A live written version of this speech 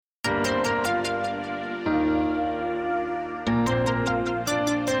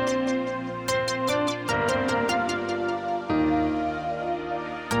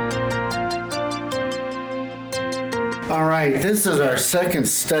right, this is our second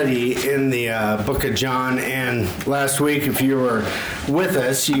study in the book of John, and last week, if you were with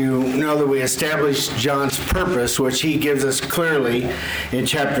us, you know that we established John's purpose, which he gives us clearly in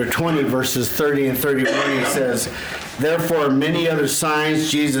chapter 20, verses 30 and 31. He says, "Therefore many other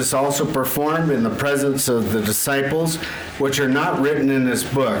signs Jesus also performed in the presence of the disciples, which are not written in this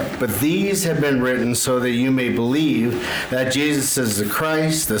book, but these have been written so that you may believe that Jesus is the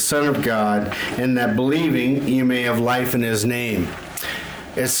Christ, the Son of God, and that believing you may have life in his name."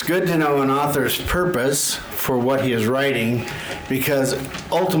 It's good to know an author's purpose for what he is writing, because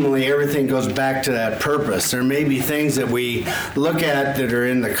ultimately everything goes back to that purpose. There may be things that we look at that are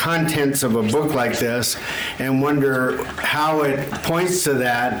in the contents of a book like this and wonder how it points to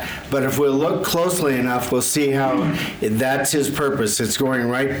that, but if we look closely enough, we'll see how that's his purpose. It's going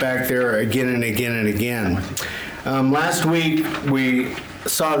right back there again and again and again. Last week we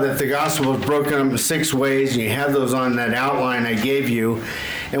saw that the gospel was broken up in 6 ways, and you have those on that outline I gave you.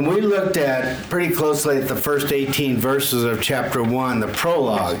 And we looked at pretty closely at the first 18 verses of chapter 1, the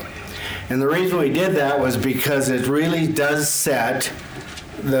prologue. And the reason we did that was because it really does set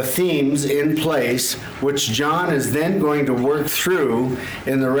the themes in place, which John is then going to work through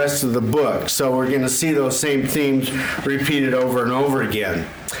in the rest of the book. So we're going to see those same themes repeated over and over again.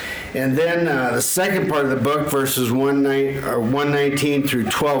 And then the second part of the book, verses 119 through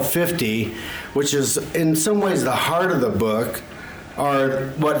 1250, which is in some ways the heart of the book,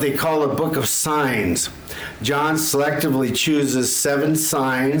 are what they call a book of signs. John selectively chooses 7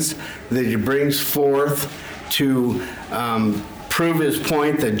 signs that he brings forth to prove his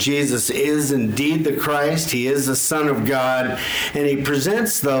point that Jesus is indeed the Christ, he is the Son of God, and he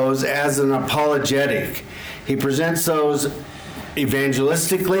presents those as an apologetic. He presents those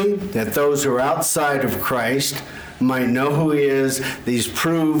evangelistically, that those who are outside of Christ might know who he is. These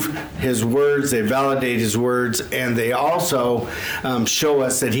prove his words, they validate his words, and they also show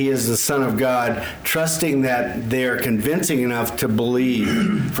us that he is the Son of God, trusting that they are convincing enough to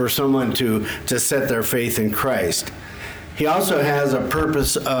believe for someone to set their faith in Christ. He also has a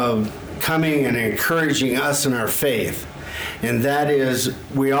purpose of coming and encouraging us in our faith. And that is,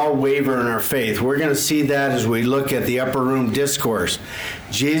 we all waver in our faith. We're going to see that as we look at the upper room discourse.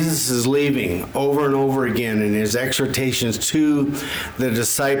 Jesus is leaving over and over again in his exhortations to the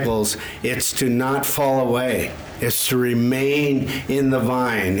disciples. It's to not fall away. It's to remain in the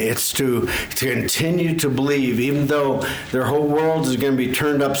vine. It's to continue to believe, even though their whole world is going to be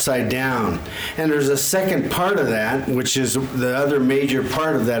turned upside down. And there's a second part of that, which is the other major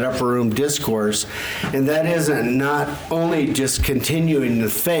part of that upper room discourse, and that isn't not only just continuing the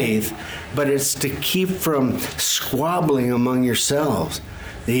faith, but it's to keep from squabbling among yourselves.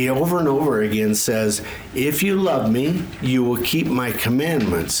 He over and over again says, if you love me, you will keep my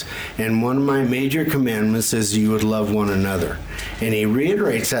commandments. And one of my major commandments is you would love one another. And he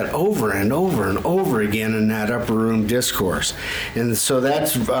reiterates that over and over and over again in that upper room discourse. And so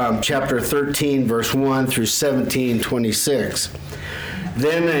that's chapter 13, verse 1 through 17:26.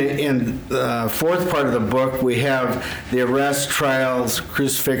 Then in the fourth part of the book, we have the arrest, trials,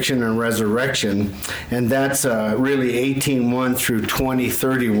 crucifixion, and resurrection. And that's really 18:1 through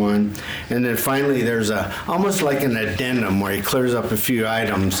 20:31. And then finally, there's almost like an addendum where he clears up a few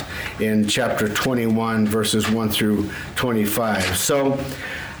items in chapter 21, verses 1 through 25. So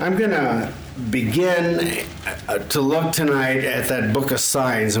I'm going to begin to look tonight at that book of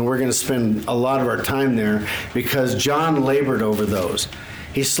signs, and we're going to spend a lot of our time there because John labored over those.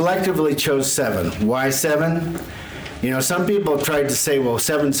 He selectively chose 7. Why 7? You know, some people have tried to say, well,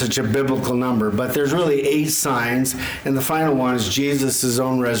 7 is such a biblical number, but there's really 8 signs, and the final one is Jesus'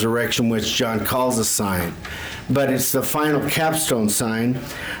 own resurrection, which John calls a sign. But it's the final capstone sign.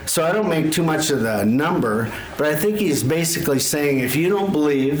 So I don't make too much of the number, but I think he's basically saying if you don't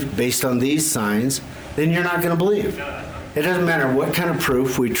believe based on these signs, then you're not going to believe. It doesn't matter what kind of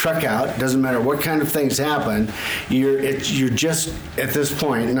proof we truck out. It doesn't matter what kind of things happen. You're just, at this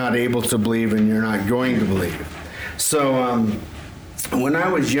point, not able to believe, and you're not going to believe. So when I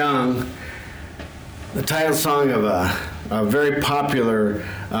was young, the title song of a very popular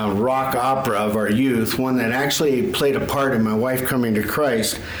rock opera of our youth, one that actually played a part in my wife coming to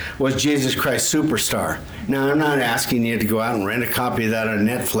Christ, was Jesus Christ Superstar. Now, I'm not asking you to go out and rent a copy of that on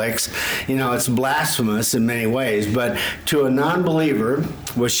Netflix. You know, it's blasphemous in many ways, but to a non-believer,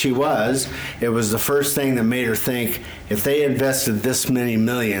 which she was, it was the first thing that made her think, if they invested this many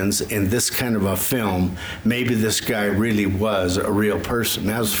millions in this kind of a film, maybe this guy really was a real person.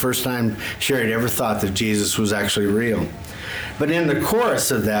 That was the first time she had ever thought that Jesus was actually real. But in the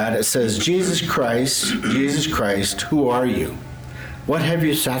chorus of that, it says, Jesus Christ, who are you? What have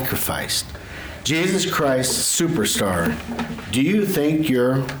you sacrificed? Jesus Christ superstar. Do you think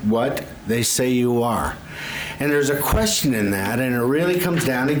you're what they say you are? And there's a question in that, and it really comes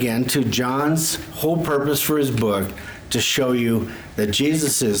down again to John's whole purpose for his book, to show you that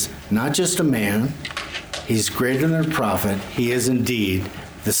Jesus is not just a man, he's greater than a prophet, he is indeed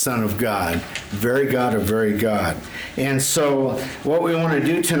the Son of God, very God of very God. And so what we want to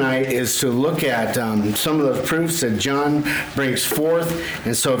do tonight is to look at some of the proofs that John brings forth.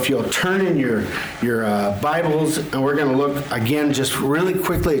 And so if you'll turn in your Bibles, and we're going to look again just really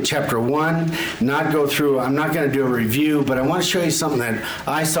quickly at chapter 1, not go through, I'm not going to do a review, but I want to show you something that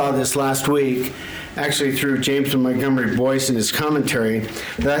I saw this last week, actually through James Montgomery Boyce in his commentary,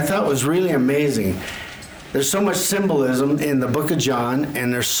 that I thought was really amazing. There's so much symbolism in the book of John,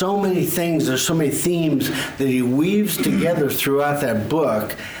 and there's so many things, there's so many themes that he weaves together throughout that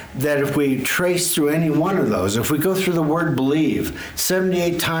book, that if we trace through any one of those, if we go through the word believe,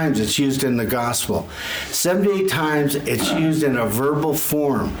 78 times it's used in the gospel. 78 times it's used in a verbal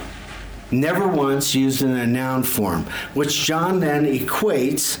form. Never once used in a noun form, which John then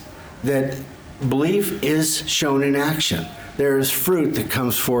equates that belief is shown in action. There is fruit that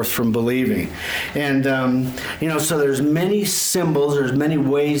comes forth from believing. And, so there's many symbols, there's many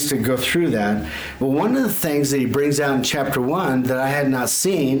ways to go through that. But one of the things that he brings out in chapter 1 that I had not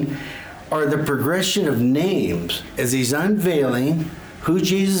seen are the progression of names as he's unveiling who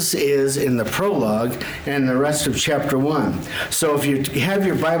Jesus is in the prologue and the rest of chapter 1. So if you have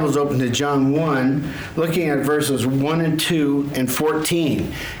your Bibles open to John 1, looking at verses 1 and 2 and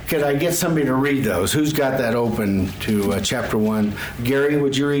 14, could I get somebody to read those? Who's got that open to chapter 1? Gary,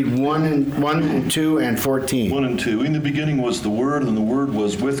 would you read 1 and 2 and 14? 1 and 2. In the beginning was the Word, and the Word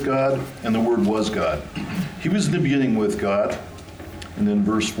was with God, and the Word was God. He was in the beginning with God. And then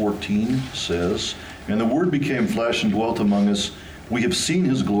verse 14 says, and the Word became flesh and dwelt among us. We have seen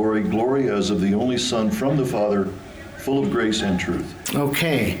his glory, glory as of the only Son from the Father, full of grace and truth.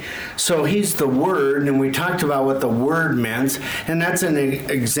 Okay, so he's the Word, and we talked about what the Word meant, and that's an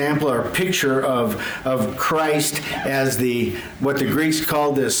example or picture of Christ as what the Greeks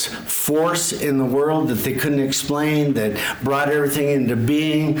called this force in the world that they couldn't explain, that brought everything into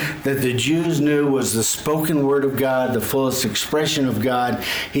being, that the Jews knew was the spoken Word of God, the fullest expression of God.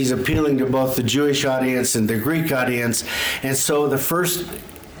 He's appealing to both the Jewish audience and the Greek audience, and so the first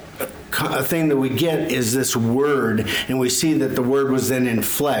thing that we get is this Word, and we see that the Word was then in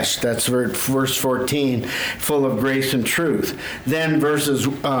flesh. That's verse 14, full of grace and truth. Then verses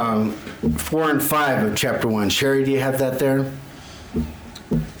 4 and 5 of chapter 1. Sherry, do you have that there?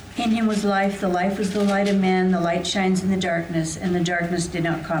 In him was life, the life was the light of men, the light shines in the darkness, and the darkness did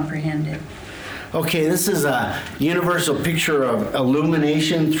not comprehend it. Okay, this is a universal picture of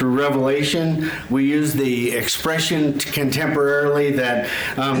illumination through revelation. We use the expression contemporarily that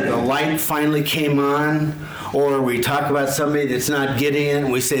the light finally came on, or we talk about somebody that's not getting it,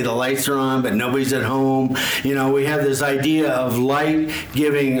 and we say the lights are on, but nobody's at home. We have this idea of light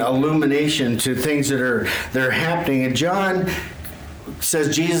giving illumination to things that are happening. And John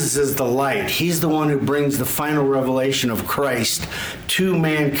says Jesus is the light. He's the one who brings the final revelation of Christ to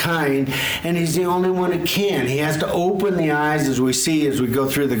mankind, and he's the only one who can. He has to open the eyes, as we see as we go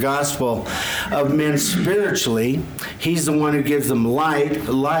through the gospel, of men spiritually. He's the one who gives them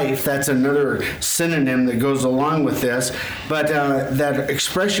life. That's another synonym that goes along with this. But that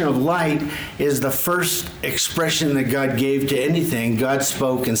expression of light is the first expression that God gave to anything. God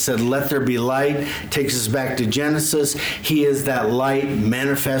spoke and said, "Let there be light." Takes us back to Genesis. He is that light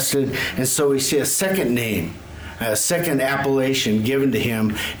manifested. And so we see a second name, a second appellation given to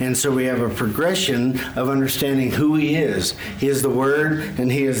him. And so we have a progression of understanding who he is. He is the Word,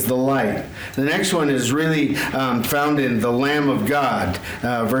 and he is the light. The next one is really found in the Lamb of God,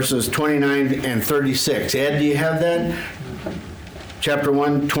 verses 29 and 36. Ed, do you have that? Chapter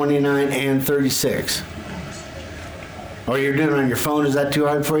 1, 29 and 36. Oh, you're doing it on your phone? Is that too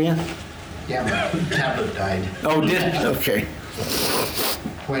hard for you? Yeah, my tablet died. Oh, did it? Okay.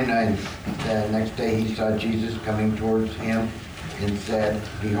 29, the next day he saw Jesus coming towards him and said,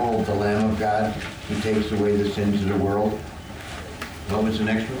 "Behold, the Lamb of God, who takes away the sins of the world." What was the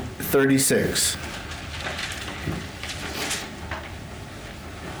next one? 36.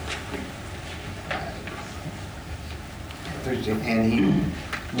 And he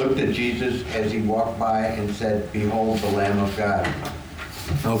looked at Jesus as he walked by and said, "Behold, the Lamb of God."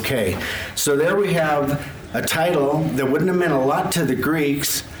 Okay, so there we have a title that wouldn't have meant a lot to the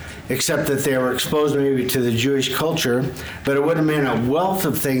Greeks except that they were exposed maybe to the Jewish culture, but it would have meant a wealth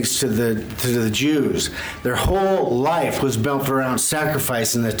of things to the Jews. Their whole life was built around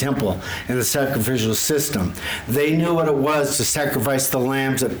sacrifice in the temple and the sacrificial system. They knew what it was to sacrifice the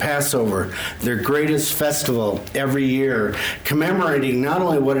lambs at Passover, their greatest festival every year, commemorating not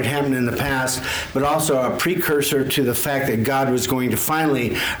only what had happened in the past, but also a precursor to the fact that God was going to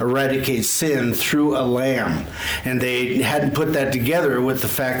finally eradicate sin through a lamb. And they hadn't put that together with the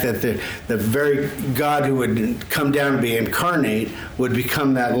fact that the very God who would come down and be incarnate would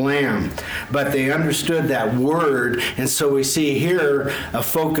become that lamb. But they understood that word, and so we see here a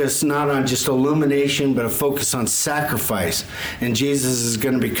focus not on just illumination, but a focus on sacrifice. And Jesus is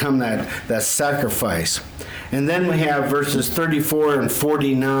going to become that sacrifice. And then we have verses 34 and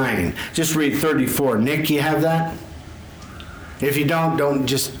 49. Just read 34. Nick, you have that? If you don't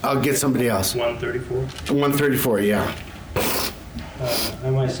just, I'll get somebody else. 134? 134, yeah. I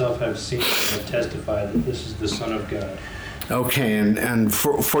myself have seen and testify that this is the Son of God. Okay, and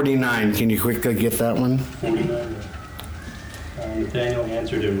 49, can you quickly get that one? 49. Nathanael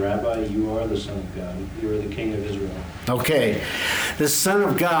answered him, Rabbi, you are the Son of God. You are the King of Israel. Okay. The Son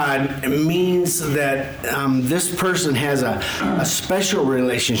of God means that this person has a special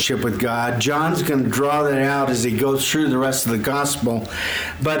relationship with God. John's going to draw that out as he goes through the rest of the gospel.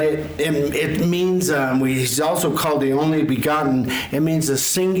 But it means, he's also called the only begotten. It means a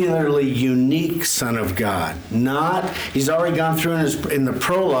singularly unique Son of God. He's already gone through in the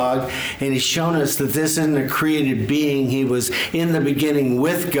prologue, and he's shown us that this isn't a created being. He was in the beginning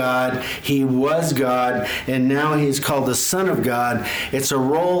with God. He was God, and now he's called the Son of God. It's a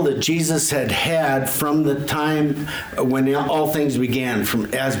role that Jesus had from the time when all things began,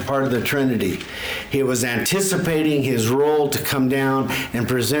 as part of the Trinity. He was anticipating his role to come down and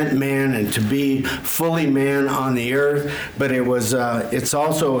present man and to be fully man on the earth, but it's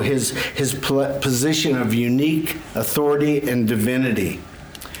also his position of unique authority and divinity.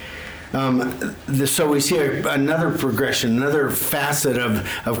 So we see another progression, another facet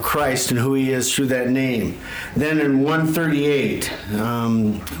of Christ and who he is through that name. Then in 138,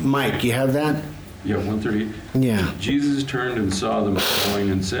 Mike, you have that? Yeah, 138. Yeah. Jesus turned and saw them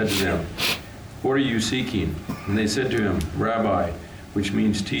going and said to them, What are you seeking? And they said to him, Rabbi, which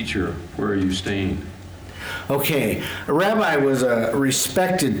means teacher, where are you staying? Okay, a rabbi was a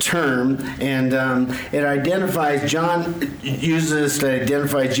respected term, and John uses this to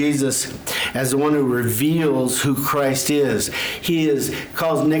identify Jesus as the one who reveals who Christ is. He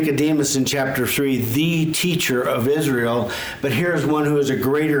calls Nicodemus in chapter 3 the teacher of Israel, but here's one who is a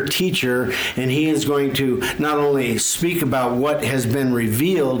greater teacher, and he is going to not only speak about what has been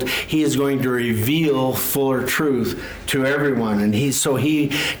revealed, he is going to reveal fuller truth to everyone, and he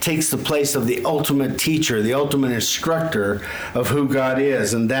takes the place of the ultimate teacher, the ultimate instructor of who God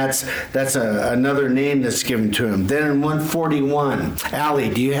is, and that's another name that's given to him. Then in 141, Allie,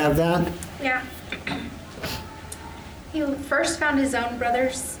 do you have that? Yeah. He first found his own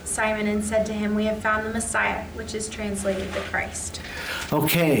brother Simon and said to him, We have found the Messiah, which is translated the Christ.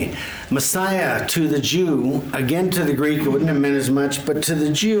 Okay, Messiah to the Jew, again to the Greek, it wouldn't have meant as much, but to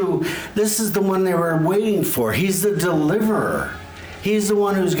the Jew, this is the one they were waiting for. He's the deliverer. He's the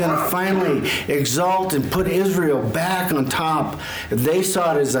one who's going to finally exalt and put Israel back on top. They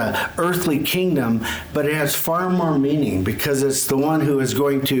saw it as an earthly kingdom, but it has far more meaning because it's the one who is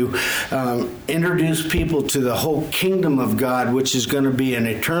going to introduce people to the whole kingdom of God, which is going to be an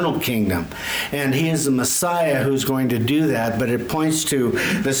eternal kingdom. And he is the Messiah who's going to do that, but it points to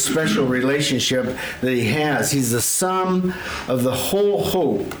this special relationship that he has. He's the sum of the whole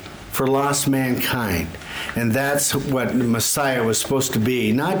hope for lost mankind. And that's what Messiah was supposed to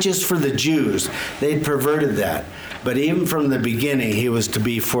be, not just for the Jews. They'd perverted that. But even from the beginning, he was to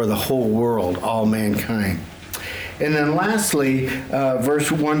be for the whole world, all mankind. And then lastly,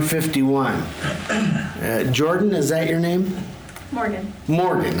 verse 151. Jordan, is that your name? Morgan.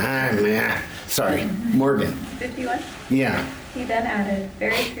 Morgan. Sorry, Morgan. 51? Yeah. He then added,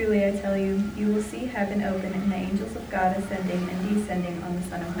 Very truly I tell you, you will see heaven open and the angels of God ascending and descending on the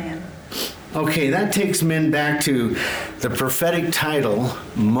Son of Man. Okay, that takes men back to the prophetic title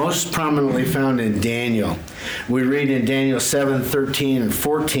most prominently found in Daniel. We read in Daniel 7:13 and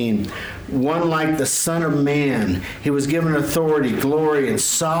 14, one like the Son of Man. He was given authority, glory, and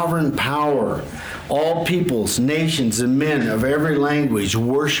sovereign power. All peoples, nations, and men of every language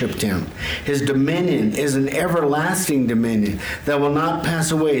worshipped him. His dominion is an everlasting dominion that will not pass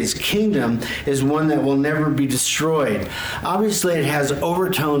away. His kingdom is one that will never be destroyed. Obviously, it has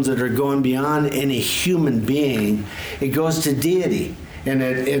overtones that are going beyond any human being. It goes to deity. And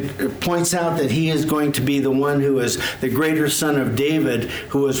it points out that he is going to be the one who is the greater son of David,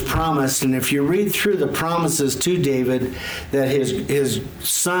 who was promised. And if you read through the promises to David, that his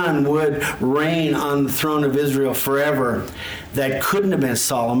son would reign on the throne of Israel forever, that couldn't have been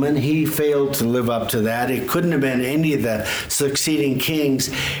Solomon. He failed to live up to that. It couldn't have been any of the succeeding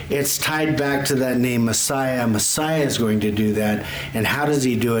kings. It's tied back to that name, Messiah. Messiah is going to do that. And how does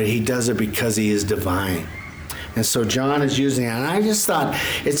he do it? He does it because he is divine. And so John is using it. And I just thought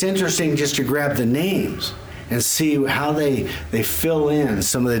it's interesting just to grab the names and see how they fill in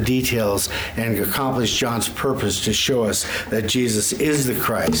some of the details and accomplish John's purpose to show us that Jesus is the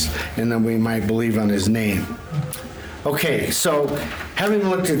Christ, and that we might believe on his name. Okay, so having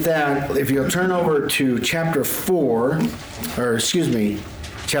looked at that, if you'll turn over to chapter 2,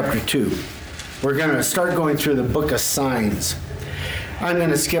 we're going to start going through the book of signs. I'm going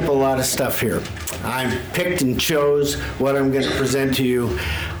to skip a lot of stuff here. I picked and chose what I'm going to present to you.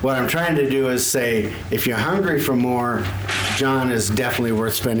 What I'm trying to do is say, if you're hungry for more, John is definitely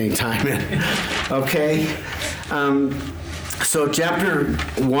worth spending time in. Okay? So chapter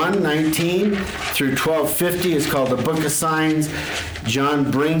 1:19 through 12:50 is called the Book of Signs.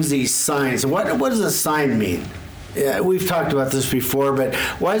 John brings these signs. What does a sign mean? Yeah, we've talked about this before, but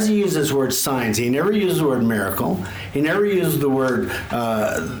why does he use this word signs? He never used the word miracle. He never used the word, one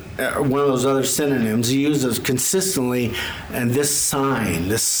of those other synonyms. He uses consistently, and this sign.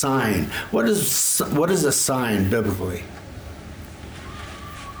 What is a sign biblically?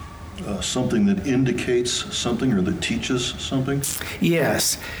 Something that indicates something or that teaches something?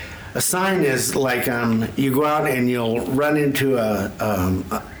 Yes. A sign is like you go out and you'll run into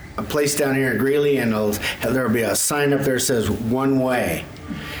a place down here in Greeley, and there'll be a sign up there that says one way.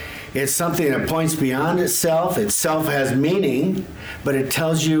 It's something that points beyond itself. Itself has meaning, but it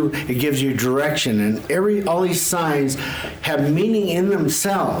tells you, it gives you direction. And all these signs have meaning in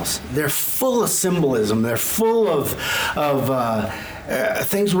themselves. They're full of symbolism. They're full of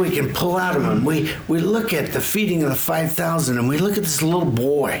things we can pull out of them. We look at the feeding of the 5,000, and we look at this little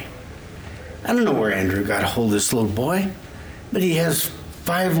boy. I don't know where Andrew got a hold of this little boy, but he has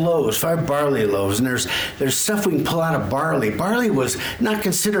 5 barley loaves, and there's stuff we can pull out of barley. Barley was not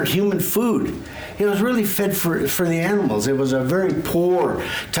considered human food. It was really fed for the animals. It was a very poor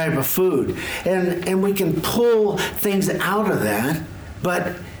type of food. And we can pull things out of that,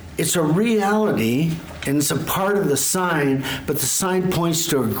 but it's a reality, and it's a part of the sign, but the sign points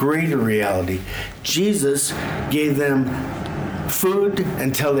to a greater reality. Jesus gave them food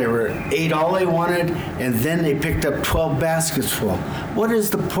until they ate all they wanted, and then they picked up 12 baskets full. What is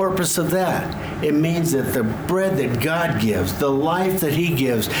the purpose of that? It means that the bread that God gives, the life that he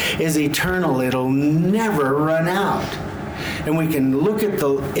gives, is eternal. It'll never run out. And we can look at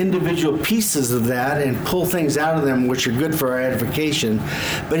the individual pieces of that and pull things out of them which are good for our edification.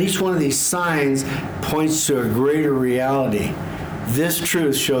 But each one of these signs points to a greater reality. This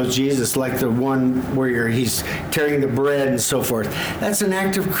truth shows Jesus, like the one where he's tearing the bread and so forth. That's an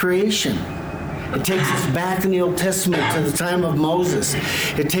act of creation. It takes us back in the Old Testament to the time of Moses.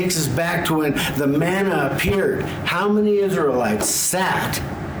 It takes us back to when the manna appeared. How many Israelites sat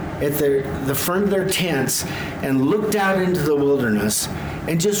at the front of their tents and looked out into the wilderness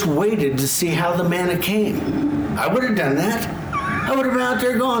and just waited to see how the manna came? I would have done that. I would have been out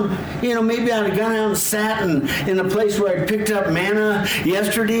there going, maybe I'd have gone out and sat in a place where I'd picked up manna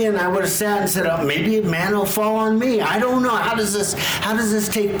yesterday, and I would have sat and said, oh, maybe manna will fall on me. I don't know. How does this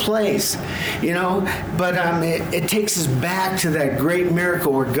take place? But it takes us back to that great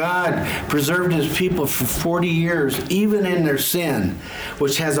miracle where God preserved his people for 40 years, even in their sin,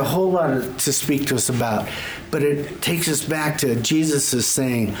 which has a whole lot to speak to us about. But it takes us back to Jesus is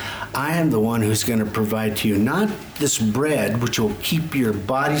saying, I am the one who's going to provide to you, not this bread, which will keep your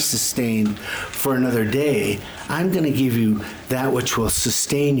body sustained for another day. I'm going to give you that which will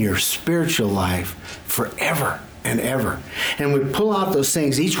sustain your spiritual life forever and ever. And we pull out those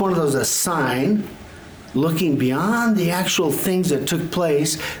things, each one of those a sign, looking beyond the actual things that took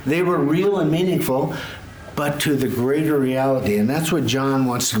place. They were real and meaningful, but to the greater reality. And that's what John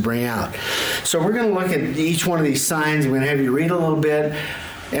wants to bring out. So we're going to look at each one of these signs. I'm going to have you read a little bit,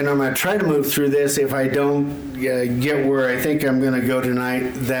 and I'm going to try to move through this. If I don't get where I think I'm going to go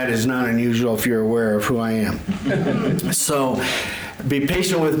tonight, that is not unusual if you're aware of who I am. So be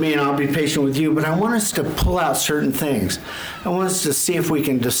patient with me, and I'll be patient with you. But I want us to pull out certain things. I want us to see if we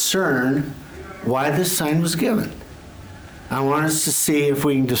can discern why this sign was given. I want us to see if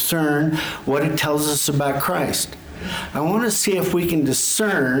we can discern what it tells us about Christ. I want to see if we can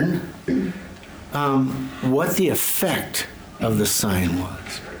discern what the effect of the sign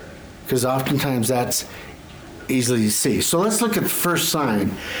was. Because oftentimes that's easily see. So let's look at the first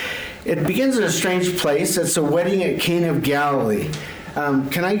sign. It begins in a strange place. It's a wedding at Cana of Galilee.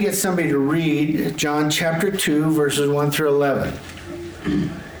 Can I get somebody to read John chapter 2, verses 1 through 11?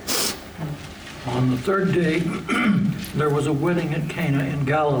 On the third day, there was a wedding at Cana in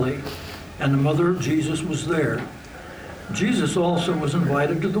Galilee, and the mother of Jesus was there. Jesus also was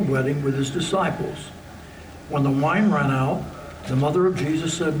invited to the wedding with his disciples. When the wine ran out, the mother of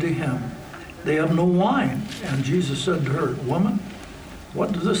Jesus said to him, "They have no wine." And Jesus said to her, "Woman,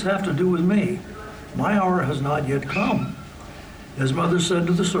 what does this have to do with me? My hour has not yet come." His mother said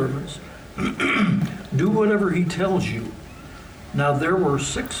to the servants, "Do whatever he tells you." Now there were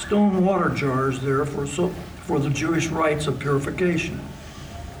 6 stone water jars there for the Jewish rites of purification,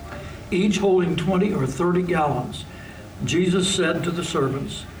 each holding 20 or 30 gallons. Jesus said to the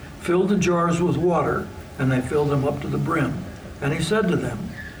servants, "Fill the jars with water," and they filled them up to the brim. And he said to them,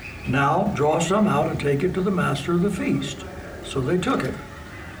 "Now draw some out and take it to the master of the feast." So they took it.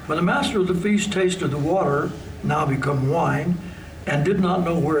 When the master of the feast tasted the water, now become wine, and did not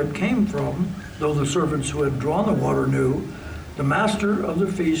know where it came from, though the servants who had drawn the water knew, the master of the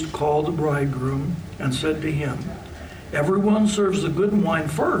feast called the bridegroom and said to him, "Everyone serves the good wine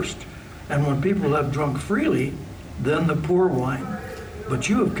first, and when people have drunk freely, then the poor wine. But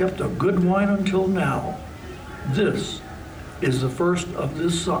you have kept the good wine until now." This is the first of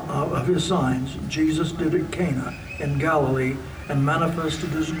his signs Jesus did at Cana in Galilee, and manifested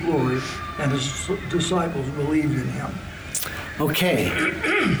his glory, and his disciples believed in him. Okay.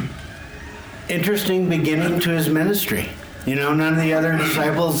 Interesting beginning to his ministry. You know, none of the other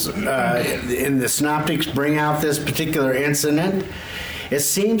disciples in the synoptics bring out this particular incident. It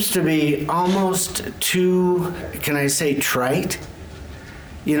seems to be almost too, can I say, trite?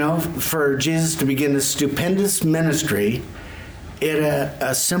 You know, for Jesus to begin this stupendous ministry at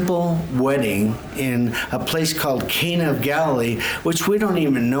a simple wedding in a place called Cana of Galilee, which we don't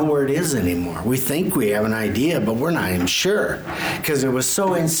even know where it is anymore. We think we have an idea, but we're not even sure because it was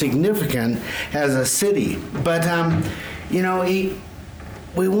so insignificant as a city. But, you know,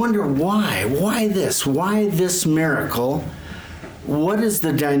 we wonder why. Why this? Why this miracle? What is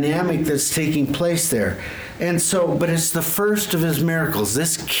the dynamic that's taking place there? And so, but it's the first of his miracles.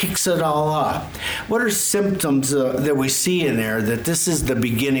 This kicks it all off. What are symptoms that we see in there that this is the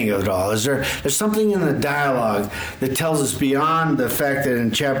beginning of it all? There's something in the dialogue that tells us beyond the fact that in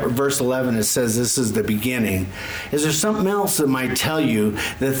verse 11 it says this is the beginning. Is there something else that might tell you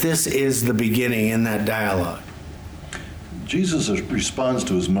that this is the beginning in that dialogue? Jesus responds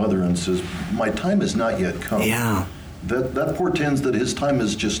to his mother and says, "My time has not yet come." Yeah. That portends that his time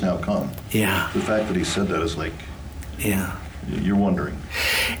has just now come. Yeah. The fact that he said that is like, yeah, you're wondering.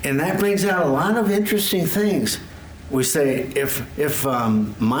 And that brings out a lot of interesting things. We say, if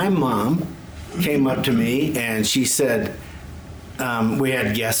my mom came up to me and she said, we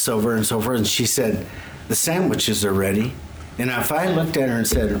had guests over and so forth, and she said, "The sandwiches are ready." And if I looked at her and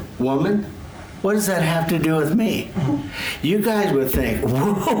said, "Woman, what does that have to do with me?" You guys would think,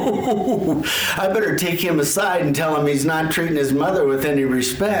 whoa, I better take him aside and tell him he's not treating his mother with any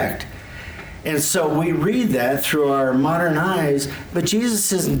respect. And so we read that through our modern eyes, but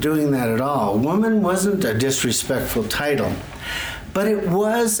Jesus isn't doing that at all. Woman wasn't a disrespectful title, but it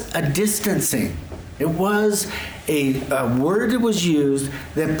was a distancing. It was a word that was used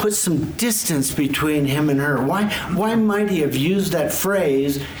that put some distance between him and her. Why might he have used that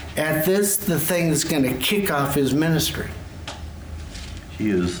phrase at this, the thing that's going to kick off his ministry? He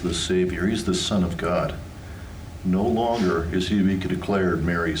is the Savior. He's the Son of God. No longer is he to be declared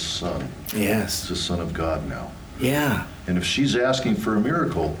Mary's son. Yes. He's the Son of God now. Yeah. And if she's asking for a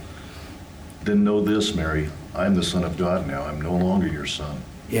miracle, then know this, Mary, I'm the Son of God now. I'm no longer your son.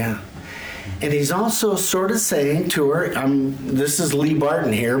 Yeah. And he's also sort of saying to her, this is Lee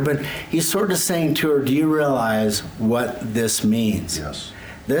Barton here, but he's sort of saying to her, do you realize what this means? Yes.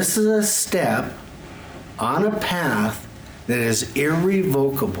 This is a step on a path that is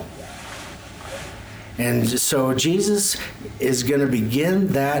irrevocable. And so Jesus is going to begin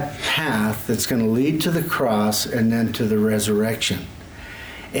that path that's going to lead to the cross and then to the resurrection.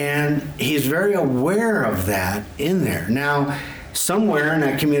 And he's very aware of that in there. Now, somewhere in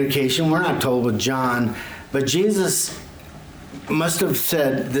that communication, we're not told with John, but Jesus must have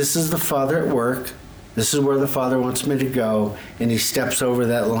said, this is the Father at work. This is where the Father wants me to go. And he steps over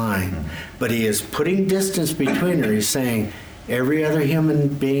that line. But he is putting distance between her. He's saying, every other human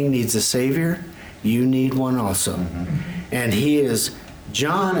being needs a Savior. You need one also. And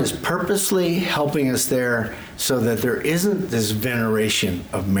John is purposely helping us there so that there isn't this veneration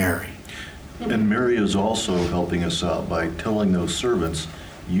of Mary. And Mary is also helping us out by telling those servants,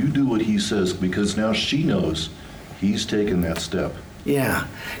 You do what he says, because now she knows he's taken that step. Yeah.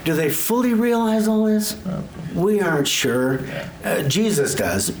 Do they fully realize all this? We aren't sure. Jesus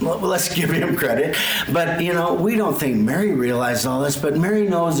does. Well, let's give him credit. But, we don't think Mary realized all this, but Mary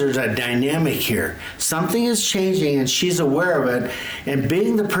knows there's a dynamic here. Something is changing, and she's aware of it. And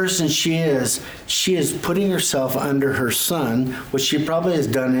being the person she is putting herself under her son, which she probably has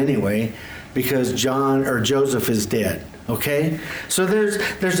done anyway, because Joseph is dead. Okay? So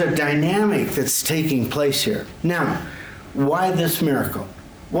there's a dynamic that's taking place here. Now, why this miracle?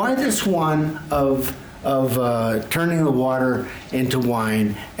 Why this one of turning the water into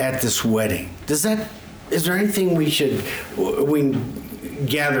wine at this wedding? Is there anything we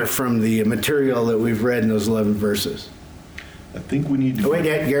gather from the material that we've read in those 11 verses? I think we need to... Wait,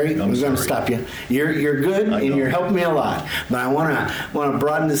 Gary, I'm going to stop you. You're good, and you're helping me a lot. But I want to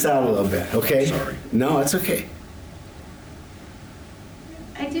broaden this out a little bit, okay? Sorry. No, it's okay.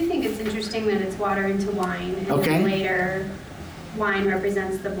 I do think it's interesting that it's water into wine, and Okay. then later wine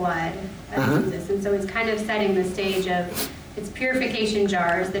represents the blood of Jesus. And so it's kind of setting the stage of it's purification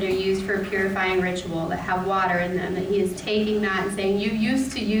jars that are used for a purifying ritual that have water in them, that he is taking that and saying, you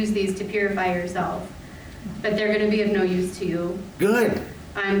used to use these to purify yourself, but they're going to be of no use to you. Good.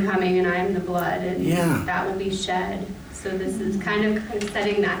 I'm coming and I am the blood, and Yeah. that will be shed. So this is kind of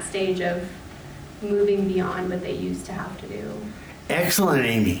setting that stage of moving beyond what they used to have to do. Excellent,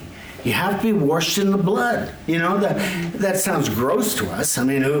 Amy. You have to be washed in the blood. That sounds gross to us. I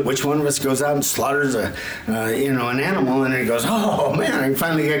mean, which one of us goes out and slaughters an animal and it goes, oh man, I can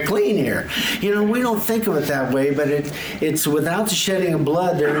finally get clean here. We don't think of it that way, but it's without the shedding of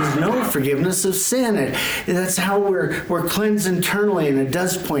blood, there is no forgiveness of sin. That's how we're cleansed internally, and it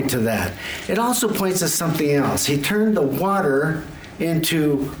does point to that. It also points to something else. He turned the water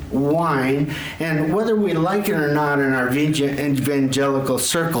into wine, and whether we like it or not in our evangelical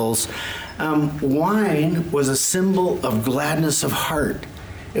circles, wine was a symbol of gladness of heart.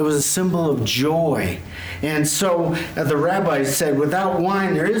 It was a symbol of joy. And so the rabbis said, without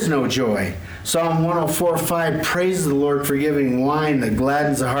wine there is no joy. Psalm 104:5, praise the Lord for giving wine that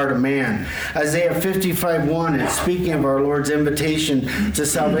gladdens the heart of man. Isaiah 55:1, and speaking of our Lord's invitation to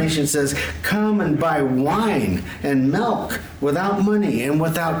salvation, says, come and buy wine and milk without money and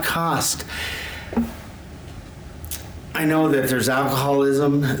without cost. I know that there's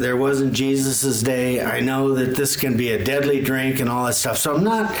alcoholism. There was in Jesus' day. I know that this can be a deadly drink and all that stuff. So I'm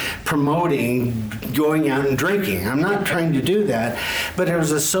not promoting going out and drinking. I'm not trying to do that. But it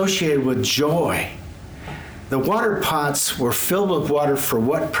was associated with joy. The water pots were filled with water for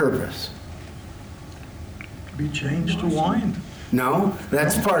what purpose? Be changed to wine. No,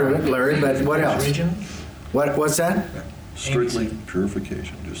 that's part of it, Larry, but what else? What's that? Strictly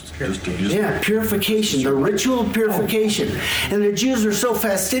purification. Just Yeah, purification, the ritual of purification. And the Jews are so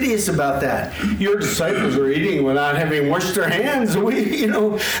fastidious about that. Your disciples are eating without having washed their hands.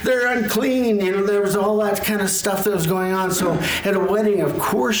 They're unclean. There was all that kind of stuff that was going on. So at a wedding, of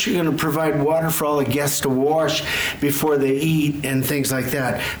course, you're going to provide water for all the guests to wash before they eat and things like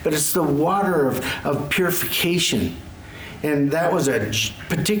that. But it's the water of purification. And that was a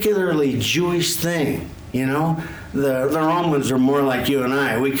particularly Jewish thing. The Romans are more like you and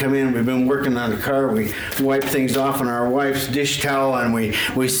I. We come in, we've been working on the car, we wipe things off on our wife's dish towel, and we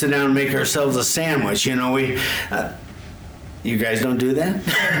sit down and make ourselves a sandwich. You guys don't do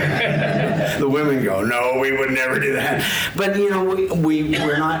that? The women go, no, we would never do that. But,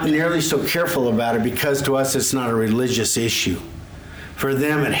 we're not nearly so careful about it because to us it's not a religious issue. For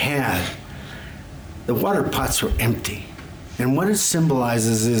them it had. The water pots were empty. And what it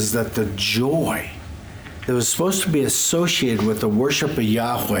symbolizes is that the joy that was supposed to be associated with the worship of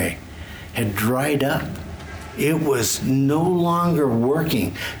Yahweh had dried up. It was no longer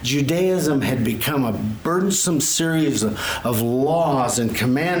working. Judaism had become a burdensome series of laws and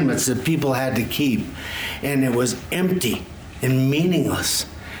commandments that people had to keep. And it was empty and meaningless.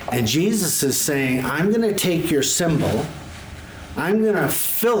 And Jesus is saying, I'm going to take your symbol, I'm going to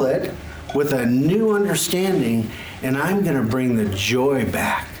fill it with a new understanding, and I'm going to bring the joy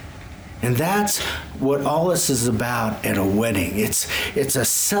back. And that's what all this is about at a wedding. It's a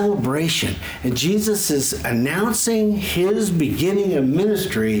celebration. And Jesus is announcing his beginning of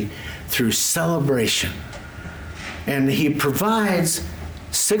ministry through celebration. And he provides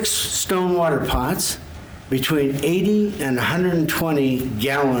 6 stone water pots, between 80 and 120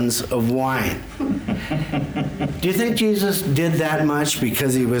 gallons of wine. Do you think Jesus did that much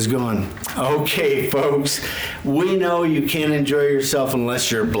because he was going, okay, folks, we know you can't enjoy yourself unless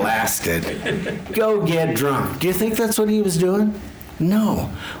you're blasted. Go get drunk. Do you think that's what he was doing? No.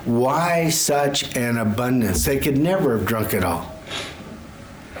 Why such an abundance? They could never have drunk it all.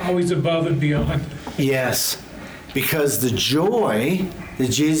 always above and beyond. Yes, because the joy that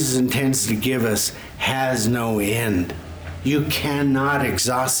Jesus intends to give us has no end. You cannot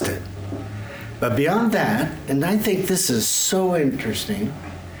exhaust it. But beyond that, and I think this is so interesting,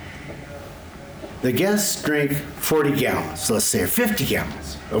 the guests drink 40 gallons, let's say, or 50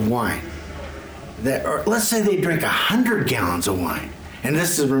 gallons of wine. Or let's say they drink 100 gallons of wine. And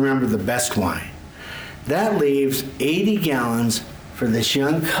this is, remember, the best wine. That leaves 80 gallons for this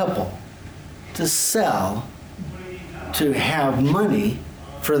young couple to sell to have money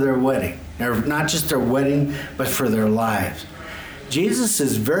for their wedding. Or not just their wedding, but for their lives. Jesus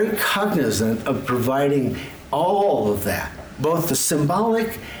is very cognizant of providing all of that, both the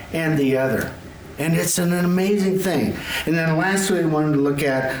symbolic and the other. And it's an amazing thing. And then lastly, we wanted to look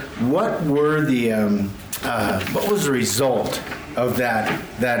at what was the result of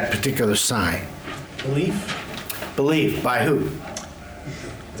that particular sign? Belief. Belief by who?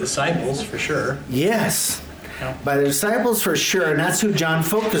 Disciples, for sure. Yes, by the disciples for sure, and that's who John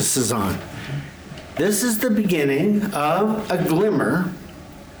focuses on. This is the beginning of a glimmer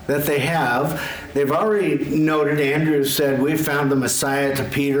that they have. They've already noted, Andrew said, we found the Messiah to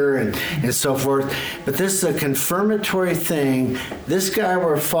Peter and so forth. But this is a confirmatory thing. This guy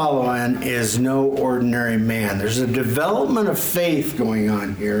we're following is no ordinary man. There's a development of faith going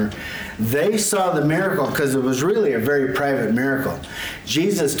on here. They saw the miracle because it was really a very private miracle.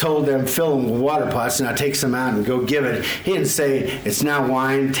 Jesus told them, fill them with water pots, now take some out and go give it. He didn't say, it's now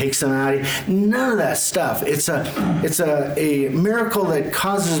wine, take some out. None of that stuff. It's a miracle that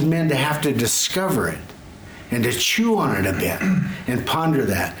causes men to have to discover it and to chew on it a bit and ponder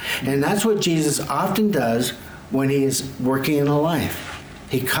that. And that's what Jesus often does when he is working in a life.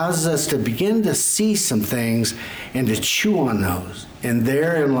 He causes us to begin to see some things and to chew on those. And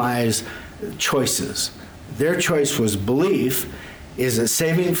therein lies choices. Their choice was belief. Is it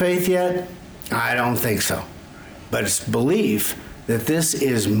saving faith yet? I don't think so. But it's belief that this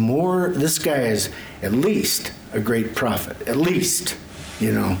guy is at least a great prophet. At least,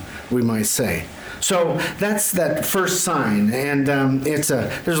 we might say. So that's that first sign, and there's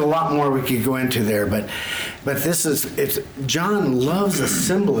a lot more we could go into there, but John loves the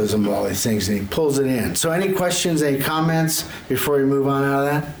symbolism of all these things, and he pulls it in. So any questions, any comments before we move on out of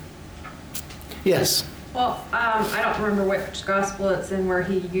that? Yes. Well, I don't remember which gospel it's in where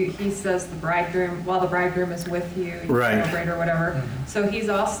he says the bridegroom, while the bridegroom is with you, celebrate or whatever. Mm-hmm. So he's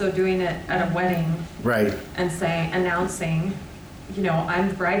also doing it at a wedding, right? And announcing, I'm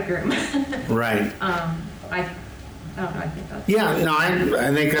the bridegroom. Right. I don't know. I think that's... Yeah, no,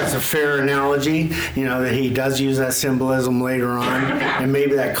 I think that's a fair analogy, that he does use that symbolism later on, and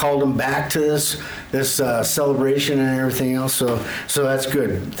maybe that called him back to this celebration and everything else, so that's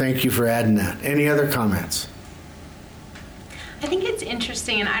good. Thank you for adding that. Any other comments? I think it's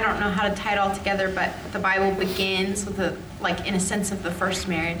interesting, and I don't know how to tie it all together, but the Bible begins with in a sense of the first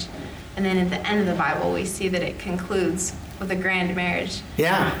marriage, and then at the end of the Bible, we see that it concludes with a grand marriage.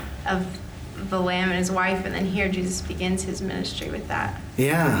 Yeah. Of the Lamb and his wife, and then here Jesus begins his ministry with that.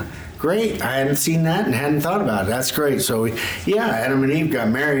 Yeah, great. I hadn't seen that and hadn't thought about it. That's great. So, Adam and Eve got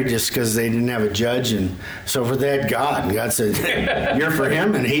married just because they didn't have a judge, and so for they had God, and God said, you're for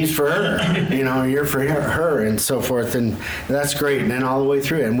him and he's for her. You're for her and so forth, and that's great. And then all the way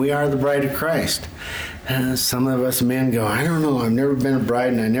through, and we are the bride of Christ. Some of us men go, I don't know, I've never been a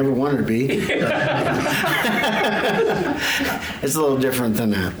bride and I never wanted to be. It's a little different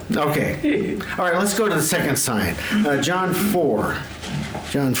than that. Okay. All right, let's go to the second sign. John 4.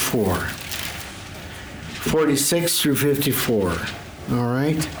 John 4. 46 through 54. All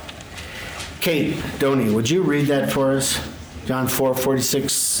right. Kate Doney, would you read that for us? John 4,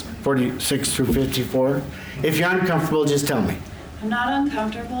 46 through 54. If you're uncomfortable, just tell me. I'm not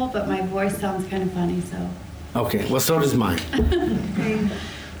uncomfortable, but my voice sounds kind of funny, so. Okay, well, so does mine.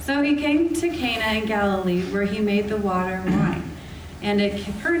 So he came to Cana in Galilee, where he made the water wine. And at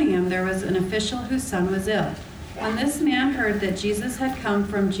Capernaum there was an official whose son was ill. When this man heard that Jesus had come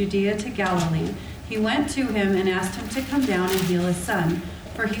from Judea to Galilee, he went to him and asked him to come down and heal his son,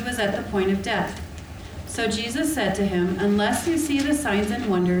 for he was at the point of death. So Jesus said to him, unless you see the signs and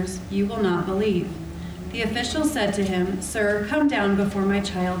wonders, you will not believe. The official said to him, Sir, come down before my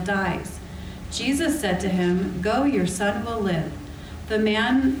child dies. Jesus said to him, Go, your son will live. The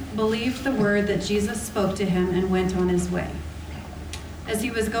man believed the word that Jesus spoke to him and went on his way. As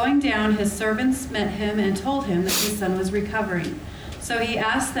he was going down, his servants met him and told him that his son was recovering. So he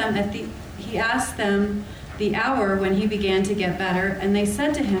asked them the hour when he began to get better, and they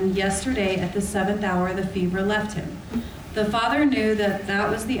said to him, Yesterday at the 7th hour the fever left him. The father knew that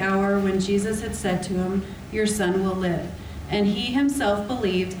was the hour when Jesus had said to him, Your son will live. and he himself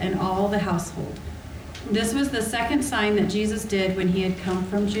believed, and all the household. This was the second sign that Jesus did when he had come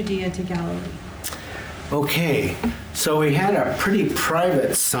from Judea to Galilee. Okay, so we had a pretty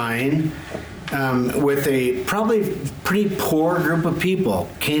private sign with a probably pretty poor group of people.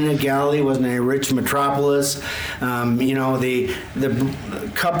 Cana, Galilee wasn't a rich metropolis. The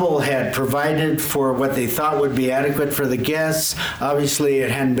couple had provided for what they thought would be adequate for the guests. Obviously,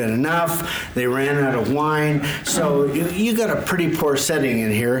 it hadn't been enough. They ran out of wine. So you got a pretty poor setting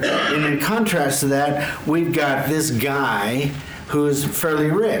in here. And in contrast to that, we've got this guy who's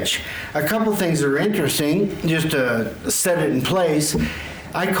fairly rich. A couple things that are interesting, just to set it in place.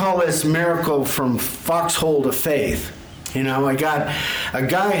 I call this miracle from foxhole to faith. I got a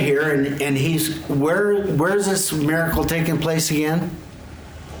guy here, and he's where's this miracle taking place again?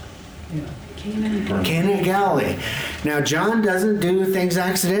 Cana, Galilee. Now, John doesn't do things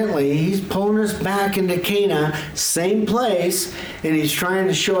accidentally. He's pulling us back into Cana, same place, and he's trying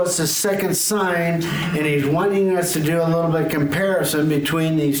to show us a second sign, and he's wanting us to do a little bit of comparison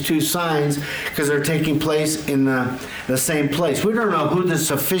between these two signs because they're taking place in the same place. We don't know who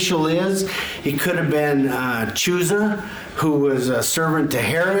this official is. He could have been Chuza, who was a servant to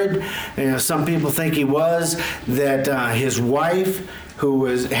Herod. Some people think he was. That his wife, who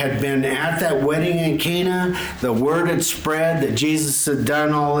had been at that wedding in Cana, the word had spread that Jesus had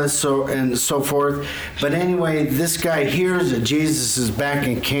done all this and so forth. But anyway, this guy hears that Jesus is back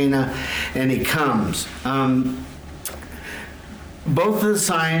in Cana, and he comes. Both of the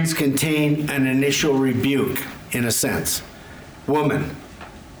signs contain an initial rebuke, in a sense. Woman,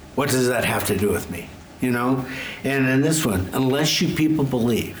 what does that have to do with me? And in this one, unless you people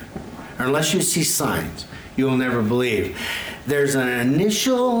believe, or unless you see signs, you will never believe. There's an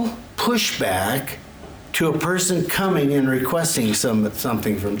initial pushback to a person coming and requesting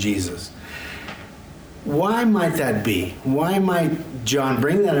something from Jesus. Why might that be? Why might John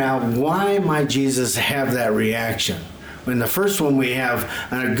bring that out? Why might Jesus have that reaction? In the first one, we have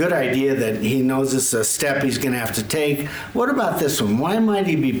a good idea that he knows it's a step he's going to have to take. What about this one? Why might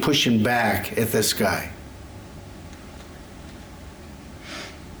he be pushing back at this guy?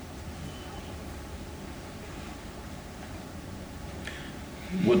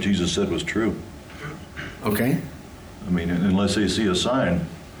 What Jesus said was true. Okay. Unless they see a sign,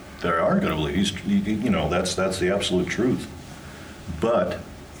 they are going to believe. That's the absolute truth. But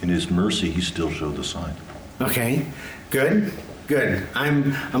in his mercy, he still showed the sign. Okay. Good.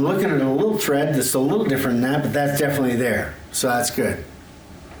 I'm looking at a little thread that's a little different than that, but that's definitely there. So that's good.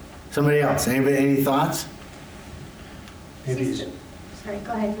 Somebody else? Anybody? Any thoughts? Sorry,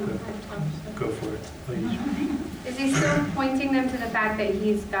 go ahead. Go for it, please. Is he still pointing them to the fact that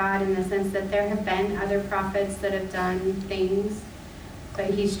he's God in the sense that there have been other prophets that have done things,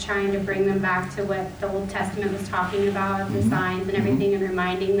 but he's trying to bring them back to what the Old Testament was talking about, the signs and everything, and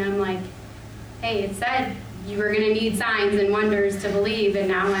reminding them like, hey, it said you were going to need signs and wonders to believe, and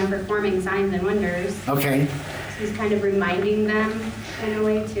now I'm performing signs and wonders. Okay. So he's kind of reminding them in a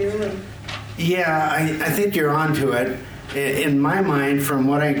way too. Yeah, I think you're onto it. In my mind, from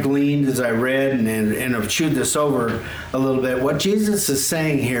what I gleaned as I read and have chewed this over a little bit, what Jesus is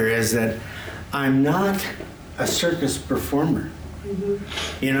saying here is that I'm not a circus performer.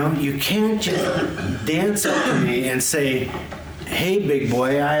 Mm-hmm. You can't just dance up to me and say, hey, big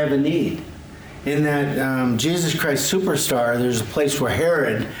boy, I have a need. In that Jesus Christ Superstar, there's a place where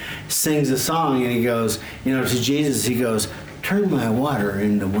Herod sings a song and he goes, to Jesus, he goes, turn my water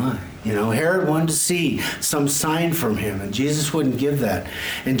into wine. Herod wanted to see some sign from him, and Jesus wouldn't give that.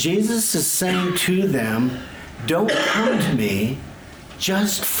 And Jesus is saying to them, don't come to me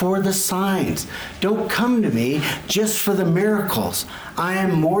just for the signs. Don't come to me just for the miracles. I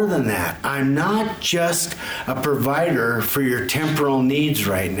am more than that. I'm not just a provider for your temporal needs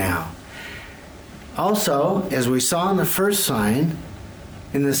right now. Also, as we saw in the first sign,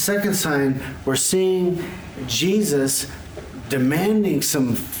 in the second sign, we're seeing Jesus demanding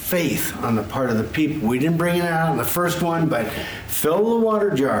some faith on the part of the people. We didn't bring it out in the first one, but fill the water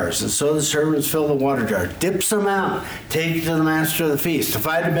jars. And so the servants fill the water jar, dip some out, take it to the master of the feast. If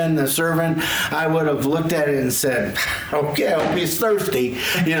I'd have been the servant, I would have looked at it and said, okay, I hope he's thirsty,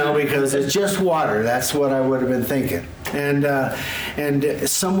 because it's just water. That's what I would have been thinking. And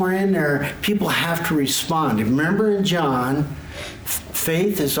somewhere in there, people have to respond. Remember in John,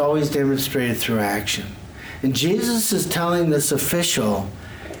 faith is always demonstrated through action. And Jesus is telling this official,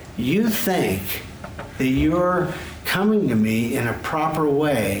 you think that you're coming to me in a proper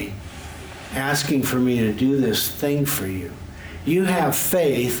way, asking for me to do this thing for you. You have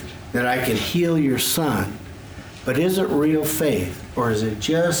faith that I can heal your son, but is it real faith, or is it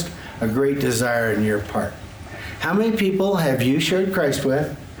just a great desire on your part? How many people have you shared Christ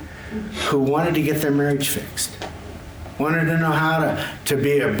with who wanted to get their marriage fixed? Wanted to know how to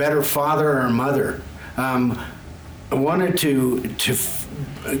be a better father or mother? Wanted to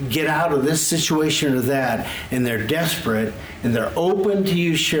get out of this situation or that, and they're desperate, and they're open to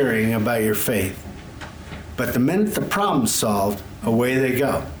you sharing about your faith. But the minute the problem's solved, away they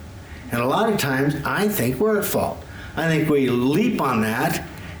go. And a lot of times, I think we're at fault. I think we leap on that,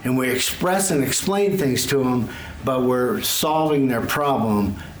 and we express and explain things to them, but we're solving their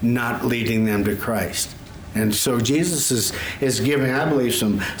problem, not leading them to Christ. And so Jesus is giving, I believe,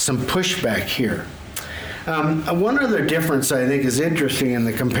 some pushback here. One other difference I think is interesting in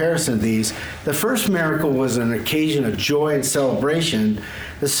the comparison of these. The first miracle was an occasion of joy and celebration.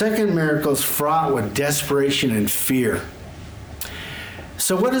 The second miracle is fraught with desperation and fear.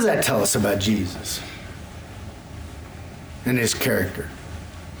 So what does that tell us about Jesus and his character?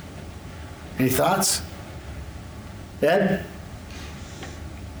 Any thoughts? Ed?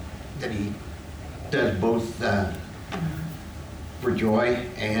 That he does both for joy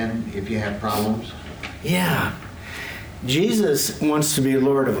and if you have problems. Yeah. Jesus wants to be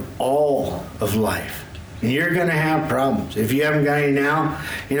Lord of all of life. And you're going to have problems. If you haven't got any now,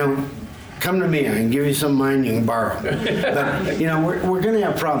 come to me. I can give you some of mine you can borrow. But, we're going to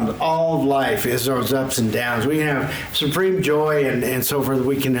have problems. All of life is those ups and downs. We can have supreme joy and so forth.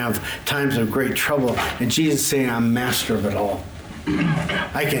 We can have times of great trouble. And Jesus is saying, I'm master of it all.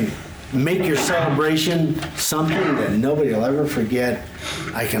 I can make your celebration something that nobody will ever forget.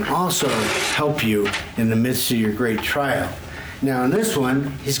 I can also help you in the midst of your great trial. Now, in this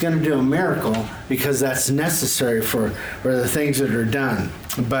one, he's going to do a miracle because that's necessary for the things that are done.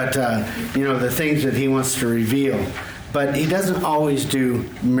 But, the things that he wants to reveal. But he doesn't always do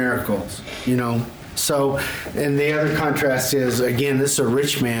miracles, So, and the other contrast is, again, this is a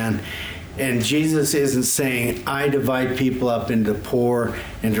rich man. And Jesus isn't saying, I divide people up into poor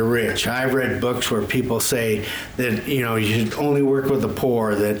and to rich. I've read books where people say that, you should only work with the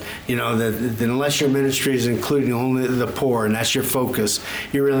poor, that unless your ministry is including only the poor and that's your focus,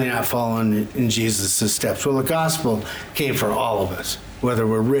 you're really not following in Jesus' steps. Well, the gospel came for all of us, whether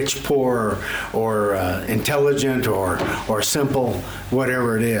we're rich, poor, or intelligent, or simple,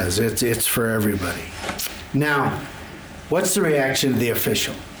 whatever it is. It's for everybody. Now, what's the reaction of the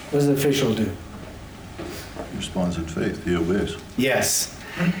official? What does the official do? He responds in faith. He obeys. Yes.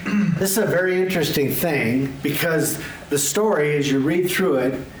 This is a very interesting thing because the story, as you read through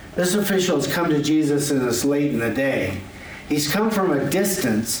it, this official has come to Jesus and it's late in the day. He's come from a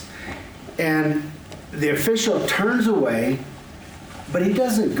distance, and the official turns away, but he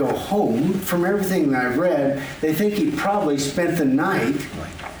doesn't go home. From everything that I've read, they think he probably spent the night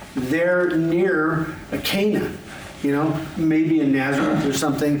there near Cana. Maybe in Nazareth or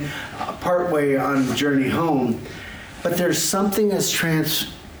something, partway on the journey home. But there's something that's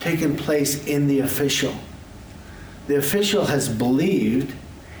taken place in the official. The official has believed.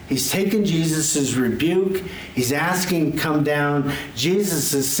 He's taken Jesus' rebuke. He's asking, come down.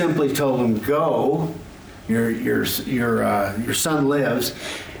 Jesus has simply told him, go. Your son lives.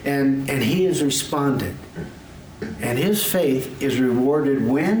 And he has responded. And his faith is rewarded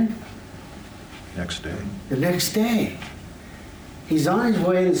when? Next day. The next day. He's on his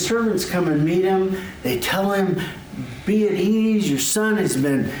way. The servants come and meet him. They tell him, be at ease. Your son has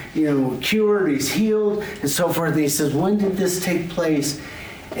been, cured. He's healed, and so forth. And he says, when did this take place?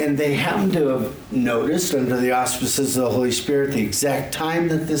 And they happen to have noticed, under the auspices of the Holy Spirit, the exact time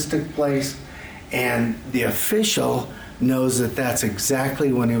that this took place. And the official knows that that's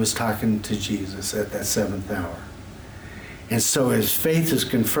exactly when he was talking to Jesus at that 7th hour. And so his faith is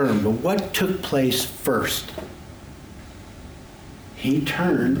confirmed. But what took place first? He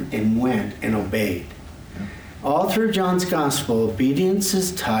turned and went and obeyed. All through John's gospel, obedience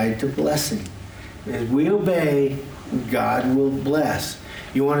is tied to blessing. As we obey, God will bless.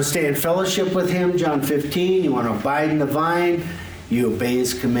 You want to stay in fellowship with him, John 15. You want to abide in the vine, you obey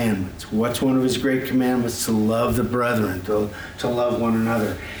his commandments. What's one of his great commandments? To love the brethren, to love one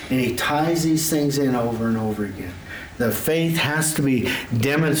another. And he ties these things in over and over again. The faith has to be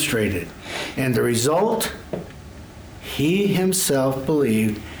demonstrated. And the result, he himself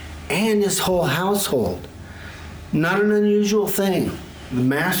believed, and his whole household. Not an unusual thing. The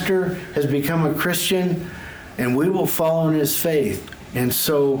master has become a Christian, and we will follow in his faith. And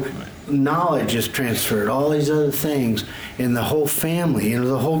so knowledge is transferred, all these other things, and the whole family,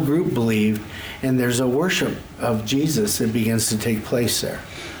 the whole group believed, and there's a worship of Jesus that begins to take place there.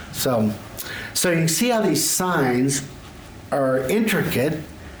 So you can see how these signs are intricate,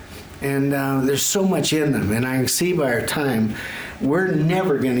 and there's so much in them. And I can see by our time, we're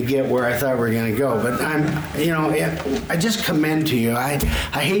never going to get where I thought we were going to go. But I just commend to you. I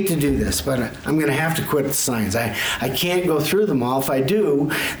hate to do this, but I'm going to have to quit the signs. I can't go through them all. If I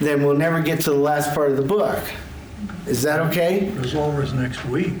do, then we'll never get to the last part of the book. Is that okay? There's always next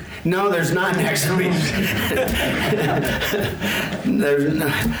week. No, there's not next week.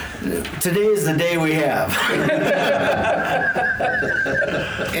 Today is the day we have.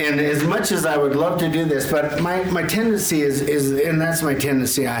 And as much as I would love to do this, but my tendency is, and that's my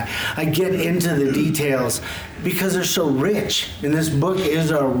tendency, I get into the details because they're so rich. And this book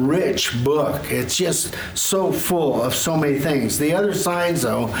is a rich book. It's just so full of so many things. The other signs,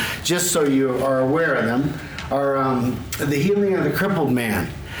 though, just so you are aware of them, are the healing of the crippled man.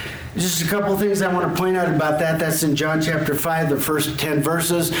 Just a couple of things I want to point out about that. That's in John chapter 5, the first 10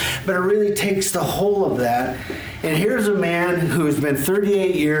 verses. But it really takes the whole of that. And here's a man who has been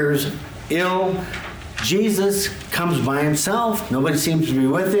 38 years ill. Jesus comes by himself. Nobody seems to be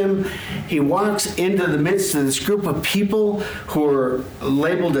with him. He walks into the midst of this group of people who are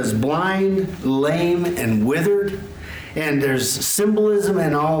labeled as blind, lame, and withered. And there's symbolism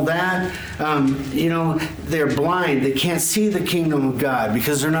and all that. They're blind. They can't see the kingdom of God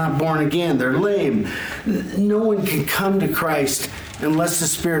because they're not born again. They're lame. No one can come to Christ unless the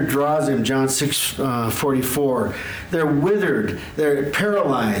Spirit draws him, John 6:44. They're withered. They're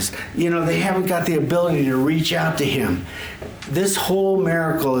paralyzed. They haven't got the ability to reach out to him. This whole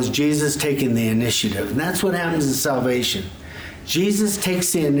miracle is Jesus taking the initiative. And that's what happens in salvation. Jesus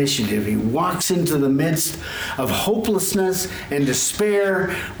takes the initiative. He walks into the midst of hopelessness and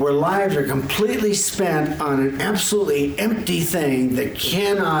despair where lives are completely spent on an absolutely empty thing that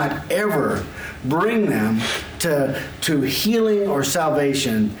cannot ever bring them to healing or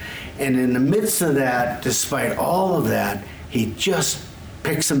salvation. And in the midst of that, despite all of that, he just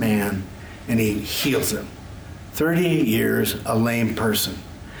picks a man and he heals him. 38 years, a lame person.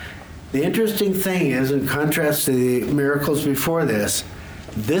 The interesting thing is, in contrast to the miracles before this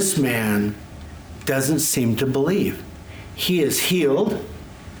man doesn't seem to believe. He is healed.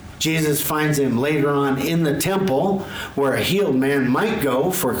 Jesus finds him later on in the temple where a healed man might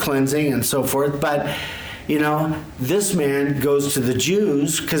go for cleansing and so forth. But, this man goes to the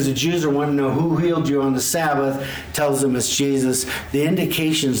Jews because the Jews are wanting to know who healed you on the Sabbath, tells them it's Jesus. The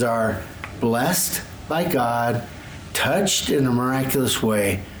indications are blessed by God, touched in a miraculous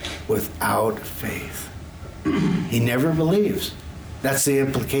way without faith. He never believes. That's the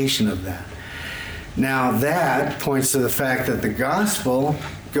implication of that. Now that points to the fact that the gospel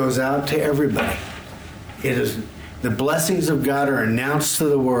goes out to everybody. It is the blessings of God are announced to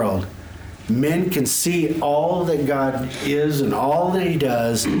the world. Men can see all that God is and all that he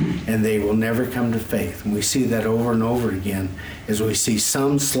does, and they will never come to faith. And we see that over and over again as we see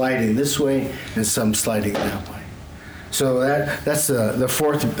some sliding this way and some sliding that way. So that's the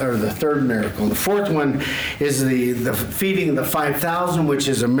fourth or the third miracle. The fourth one is the feeding of the 5,000, which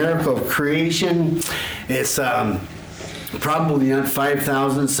is a miracle of creation. It's probably not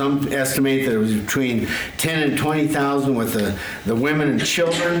 5,000. Some estimate that it was between 10 and 20,000 with the women and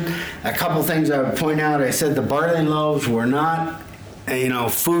children. A couple things I would point out. I said the barley loaves were not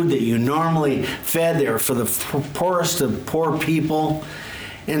food that you normally fed. They were for the poorest of poor people.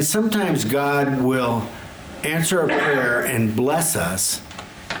 And sometimes God will answer a prayer and bless us,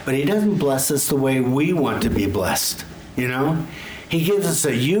 but he doesn't bless us the way we want to be blessed. He gives us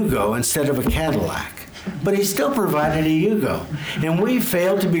a Yugo instead of a Cadillac, but he still provided a Yugo, and we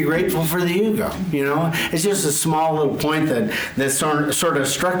fail to be grateful for the Yugo. It's just a small little point that sort of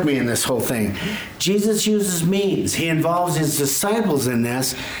struck me in this whole thing. Jesus uses means. He involves his disciples in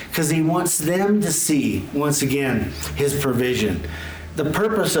this because he wants them to see once again his provision. The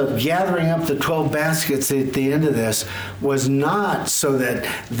purpose of gathering up the 12 baskets at the end of this was not so that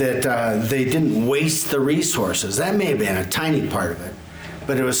they didn't waste the resources. That may have been a tiny part of it.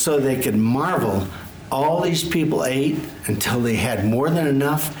 But it was so they could marvel. All these people ate until they had more than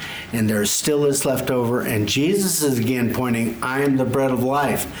enough, and there still is left over. And Jesus is again pointing, I am the bread of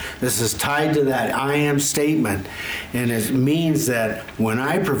life. This is tied to that I am statement. And it means that when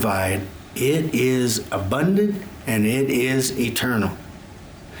I provide, it is abundant and it is eternal.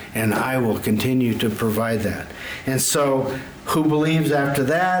 And I will continue to provide that. And so, who believes after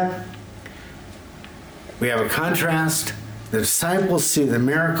that? We have a contrast. The disciples see the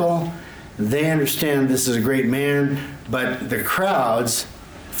miracle. They understand this is a great man. But the crowds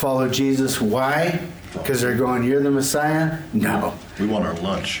follow Jesus. Why? Because they're going, you're the Messiah? No. We want our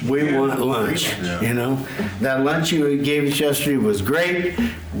lunch. We want lunch, Yeah. you know? That lunch you gave us yesterday was great.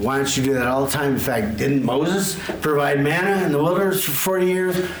 Why don't you do that all the time? In fact, didn't Moses provide manna in the wilderness for 40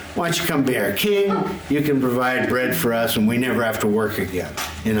 years? Why don't you come be our king? You can provide bread for us and we never have to work again,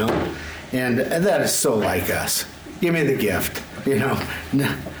 you know? And that is so like us. Give me the gift, you know?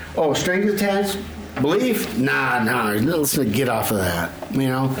 Oh, strings attached? Belief? Nah, let's get off of that, you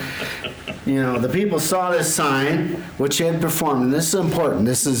know? You know, the people saw this sign which he had performed, and this is important.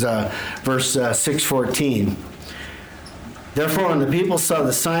 This is verse 6:14. Therefore, when the people saw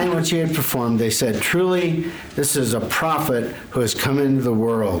the sign which he had performed, they said, truly, this is a prophet who has come into the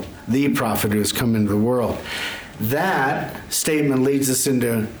world, the prophet who has come into the world. That statement leads us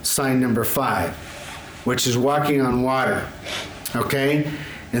into sign number 5, which is walking on water, okay?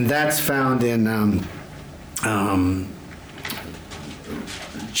 And that's found in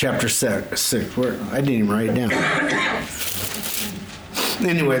chapter 6. Where, I didn't even write it down.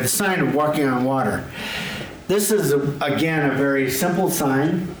 Anyway, the sign of walking on water. This is, again, a very simple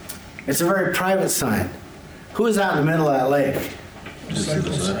sign. It's a very private sign. Who is out in the middle of that lake? Just the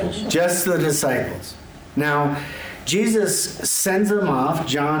disciples. Just the disciples. Now, Jesus sends them off.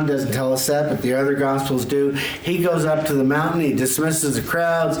 John doesn't tell us that, but the other Gospels do. He goes up to the mountain. He dismisses the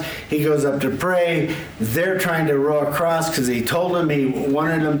crowds. He goes up to pray. They're trying to row across because he told them he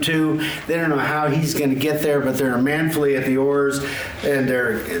wanted them to. They don't know how he's going to get there, but they're manfully at the oars, and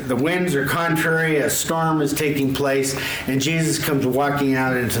the winds are contrary. A storm is taking place, and Jesus comes walking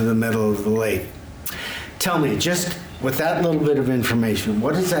out into the middle of the lake. Tell me, just with that little bit of information,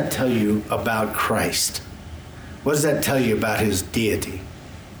 what does that tell you about Christ? What does that tell you about his deity?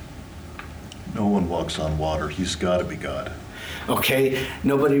 No one walks on water. He's got to be God. Okay,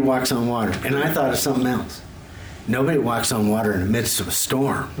 nobody walks on water. And I thought of something else. Nobody walks on water in the midst of a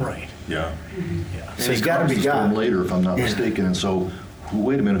storm. Right. Yeah. Yeah. So he's got to be God. Later, if I'm not mistaken. And so,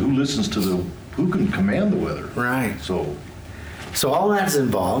 wait a minute, who listens to who can command the weather? Right. So all that's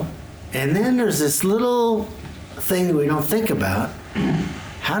involved. And then there's this little thing that we don't think about.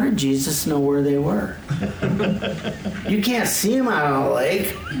 How did Jesus know where they were? You can't see him out on the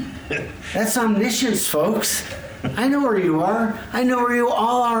lake. That's omniscience, folks. I know where you are. I know where you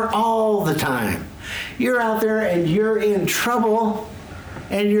all are all the time. You're out there and you're in trouble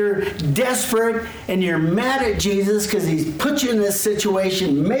and you're desperate and you're mad at Jesus because he's put you in this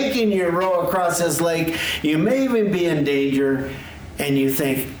situation, making you row across this lake. You may even be in danger, and you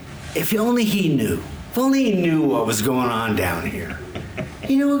think, if only he knew. If only he knew what was going on down here.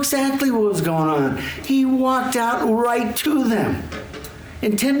 He knew exactly what was going on. He walked out right to them,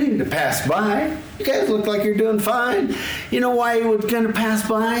 intending to pass by. You guys look like you're doing fine. You know why he was going to pass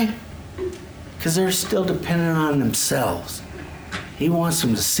by? Because they're still dependent on themselves. He wants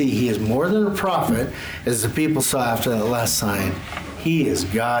them to see he is more than a prophet, as the people saw after that last sign. He is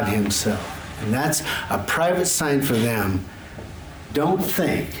God himself. And that's a private sign for them. Don't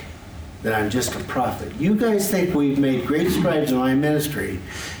think that I'm just a prophet. You guys think we've made great strides in my ministry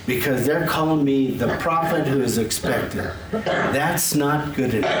because they're calling me the prophet who is expected. That's not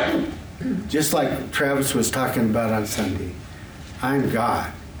good enough. Just like Travis was talking about on Sunday. I'm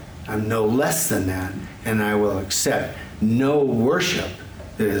God. I'm no less than that, and I will accept no worship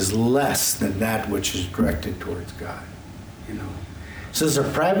that is less than that which is directed towards God. You know. So it's a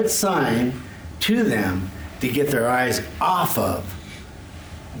private sign to them to get their eyes off of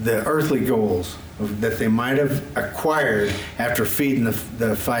the earthly goals that they might have acquired after feeding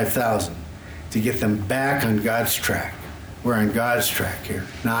the 5,000, to get them back on God's track. We're on God's track here,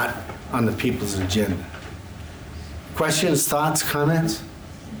 not on the people's agenda. Questions, thoughts, comments?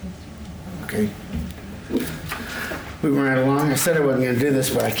 Okay. We went right along. I said I wasn't going to do this,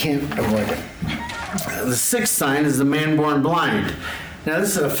 but I can't avoid it. The sixth sign is the man born blind. Now,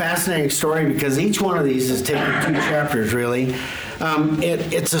 this is a fascinating story because each one of these is taking 2 chapters, really.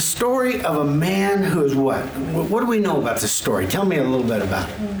 It's a story of a man who is what? What do we know about this story? Tell me a little bit about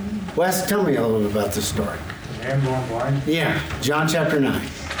it. Wes, tell me a little bit about this story. The man born blind? Yeah, John chapter 9.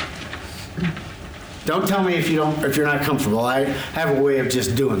 Don't tell me if you're not comfortable. I have a way of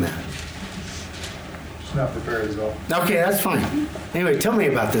just doing that. It's not prepared as well. Okay, that's fine. Anyway, tell me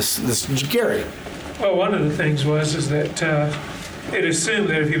about this Gary. Well, one of the things is that it assumed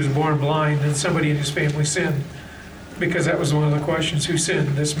that if he was born blind, then somebody in his family sinned, because that was one of the questions: who sinned,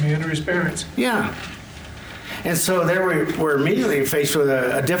 this man or his parents? Yeah. And so there we're immediately faced with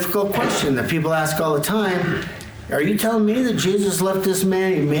a difficult question that people ask all the time. Are you telling me that Jesus left this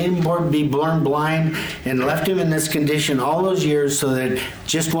man, he made him be born blind, and left him in this condition all those years so that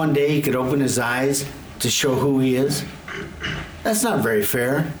just one day he could open his eyes to show who he is? That's not very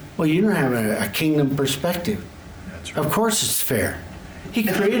fair. Well, you don't have a kingdom perspective. That's right. Of course it's fair. He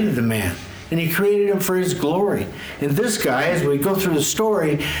created the man, and he created him for his glory. And this guy, as we go through the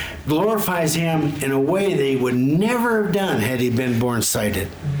story, glorifies him in a way that he would never have done had he been born sighted.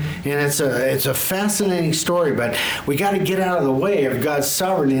 And it's a fascinating story, but we got to get out of the way of God's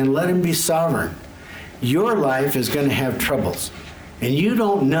sovereignty and let him be sovereign. Your life is going to have troubles, and you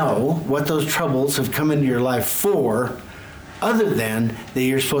don't know what those troubles have come into your life for, other than that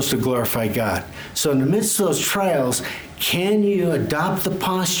you're supposed to glorify God. So in the midst of those trials, can you adopt the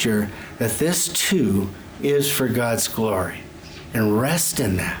posture that this too is for God's glory, and rest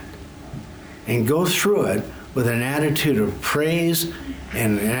in that, and go through it with an attitude of praise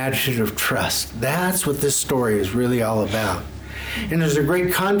and an attitude of trust? That's what this story is really all about. And there's a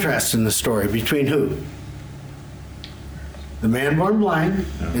great contrast in the story between who? The man born blind,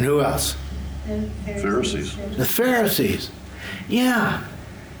 and who else? Pharisees. The Pharisees. Yeah.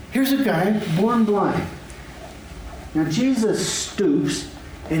 Here's a guy born blind. Now Jesus stoops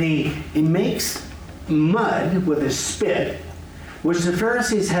and he makes mud with his spit, which the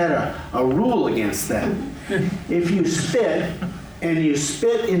Pharisees had a rule against that. If you spit and you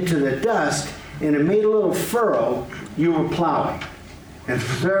spit into the dust and it made a little furrow, you were plowing. And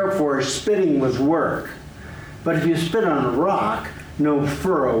therefore spitting was work. But if you spit on a rock, no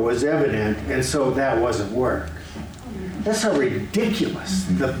furrow was evident, and so that wasn't work. That's how ridiculous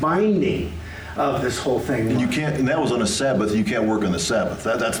the binding of this whole thing was. And you can't, and that was on a Sabbath. You can't work on the Sabbath.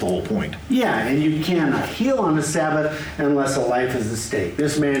 That's the whole point. Yeah, and you cannot heal on the Sabbath unless a life is at stake.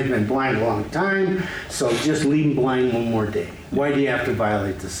 This man's been blind a long time, so just leave him blind one more day. Why do you have to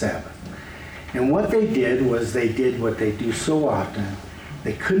violate the Sabbath? And what they did was they did what they do so often.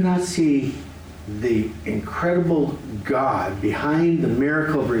 They could not see the incredible God behind the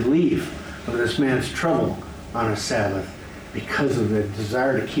miracle of relief of this man's trouble on a Sabbath because of the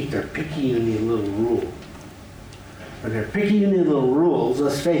desire to keep their picky-unity little rule. But their picky-unity little rules,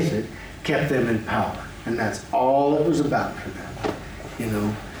 let's face it, kept them in power. And that's all it was about for them, you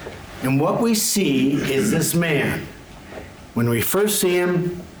know. And what we see is this man. When we first see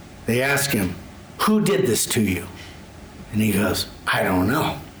him, they ask him, "Who did this to you?" And he goes, "I don't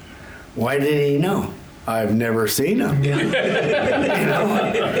know." Why did he know? I've never seen him. You know?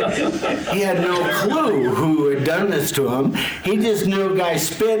 He had no clue who had done this to him. He just knew a guy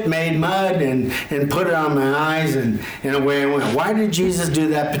spit, made mud, and put it on my eyes, and away I went. Why did Jesus do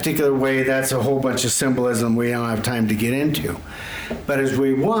that particular way? That's a whole bunch of symbolism we don't have time to get into. But as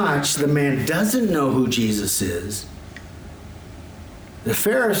we watch, the man doesn't know who Jesus is. The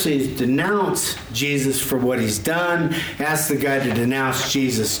Pharisees denounce Jesus for what he's done, ask the guy to denounce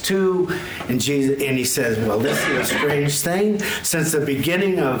Jesus too, and he says, well, this is a strange thing. Since the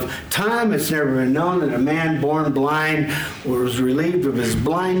beginning of time, it's never been known that a man born blind was relieved of his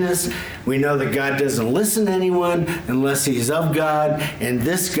blindness. We know that God doesn't listen to anyone unless he's of God, and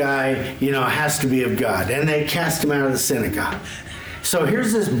this guy, has to be of God. And they cast him out of the synagogue. So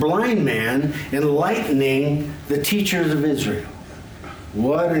here's this blind man enlightening the teachers of Israel.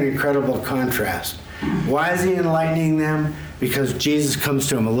 What an incredible contrast. Why is he enlightening them? Because Jesus comes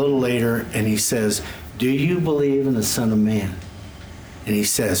to him a little later and he says, do you believe in the Son of Man? And he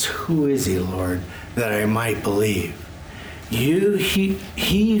says, who is he, Lord, that I might believe?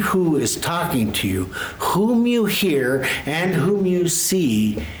 He who is talking to you, whom you hear and whom you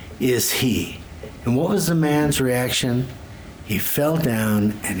see, is he. And what was the man's reaction? He fell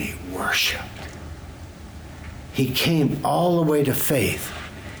down and he worshiped. He came all the way to faith.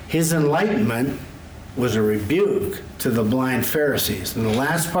 His enlightenment was a rebuke to the blind Pharisees. And the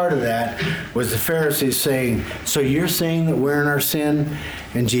last part of that was the Pharisees saying, so you're saying that we're in our sin?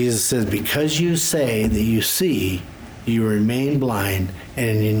 And Jesus says, because you say that you see, you remain blind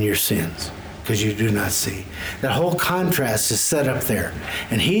and in your sins, because you do not see. That whole contrast is set up there.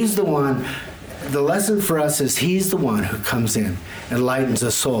 And he's the one, the lesson for us is he's the one who comes in and enlightens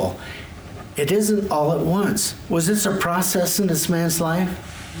the soul. It isn't all at once. Was this a process in this man's life?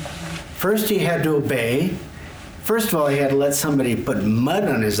 First, he had to obey. First of all, he had to let somebody put mud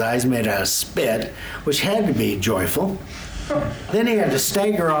on his eyes made out of spit, which had to be joyful. Then he had to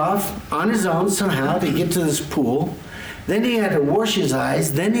stagger off on his own somehow to get to this pool. Then he had to wash his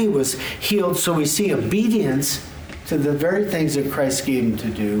eyes. Then he was healed. So we see obedience to the very things that Christ gave him to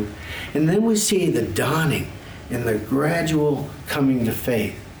do. And then we see the dawning and the gradual coming to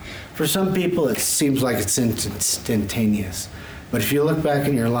faith. For some people, it seems like it's instantaneous. But if you look back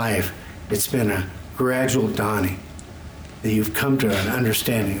in your life, it's been a gradual dawning that you've come to an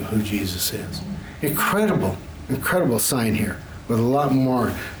understanding of who Jesus is. Incredible, incredible sign here with a lot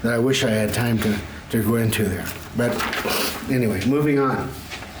more that I wish I had time to go into there. But anyway, moving on.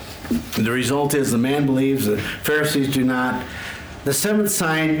 The result is the man believes, the Pharisees do not. The seventh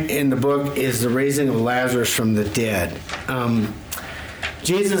sign in the book is the raising of Lazarus from the dead.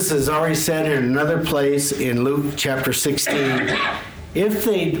 Jesus has already said in another place in Luke chapter 16, if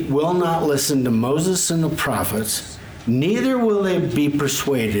they will not listen to Moses and the prophets, neither will they be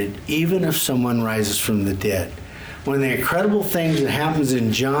persuaded, even if someone rises from the dead. One of the incredible things that happens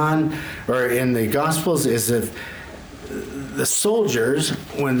in John or in the Gospels is that the soldiers,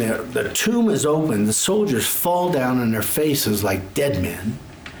 when the tomb is open, the soldiers fall down on their faces like dead men.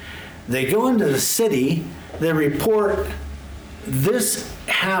 They go into the city, they report, this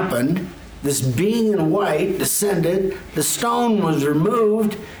happened, this being in white descended, the stone was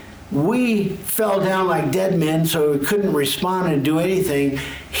removed, we fell down like dead men, so we couldn't respond and do anything.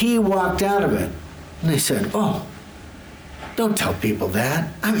 He walked out of it. And they said, oh, don't tell people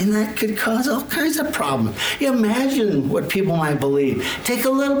that. I mean, that could cause all kinds of problems. You imagine what people might believe. Take a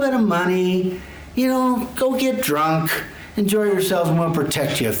little bit of money, go get drunk, enjoy yourselves, and we'll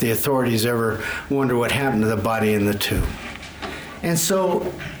protect you if the authorities ever wonder what happened to the body in the tomb. And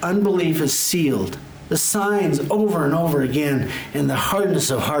so unbelief is sealed. The signs over and over again, and the hardness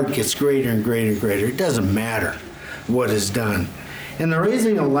of heart gets greater and greater and greater. It doesn't matter what is done. And the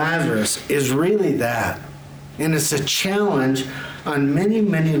raising of Lazarus is really that. And it's a challenge on many,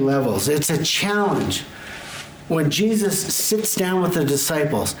 many levels. It's a challenge when Jesus sits down with the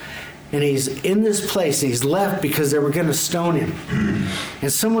disciples and he's in this place and he's left because they were going to stone him.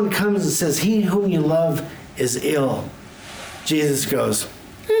 And someone comes and says, he whom you love is ill. Jesus goes,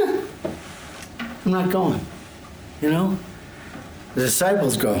 I'm not going. The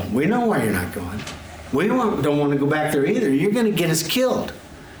disciples go, we know why you're not going. We don't want to go back there either. You're going to get us killed.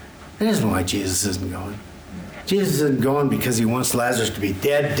 That isn't why Jesus isn't going. Jesus isn't going because he wants Lazarus to be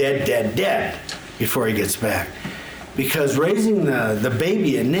dead before he gets back. Because raising the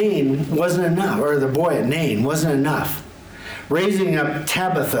baby at Nain wasn't enough, or the boy at Nain wasn't enough. Raising up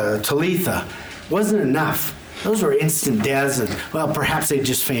Talitha wasn't enough. Those were instant deaths, and perhaps they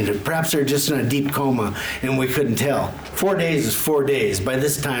just fainted. Perhaps they're just in a deep coma, and we couldn't tell. 4 days is 4 days. By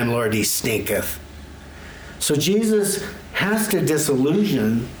this time, Lord, he stinketh. So Jesus has to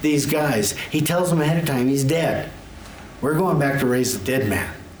disillusion these guys. He tells them ahead of time he's dead. We're going back to raise the dead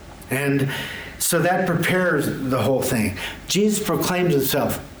man. And so that prepares the whole thing. Jesus proclaims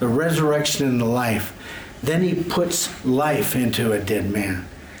himself the resurrection and the life. Then he puts life into a dead man.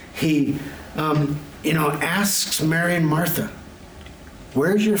 He asks Mary and Martha,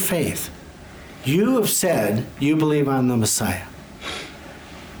 where's your faith? You have said you believe I'm the Messiah.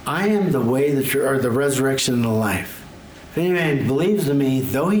 I am the way, the resurrection, and the life. If any man believes in me,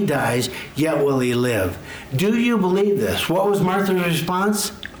 though he dies, yet will he live. Do you believe this? What was Martha's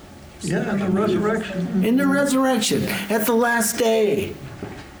response? Yeah, in the resurrection. In the resurrection, at the last day.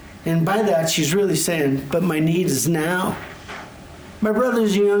 And by that, she's really saying, but my need is now. My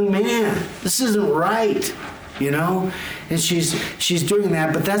brother's a young man. This isn't right, And she's doing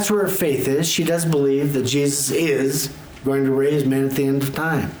that, but that's where her faith is. She does believe that Jesus is going to raise men at the end of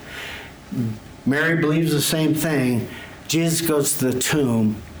time. Mary believes the same thing. Jesus goes to the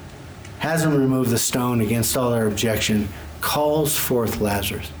tomb, has him remove the stone against all their objection, calls forth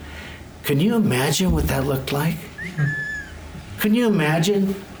Lazarus. Can you imagine what that looked like? Can you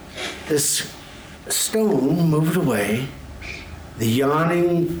imagine this stone moved away, the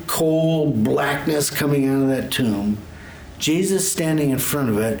yawning, cold blackness coming out of that tomb, Jesus standing in front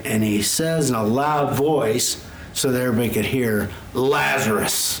of it, and he says in a loud voice, so that everybody could hear,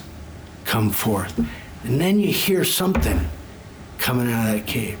 Lazarus, come forth. And then you hear something coming out of that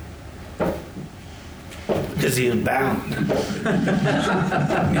cave. Because he was bound.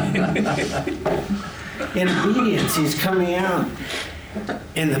 In obedience, he's coming out.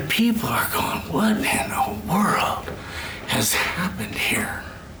 And the people are going, what in the world has happened here?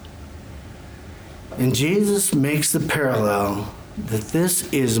 And Jesus makes the parallel that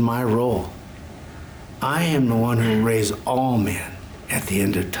this is my role. I am the one who will raise all men at the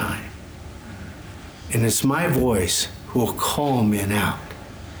end of time. And it's my voice who will call men out.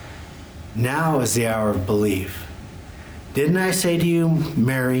 Now is the hour of belief. Didn't I say to you,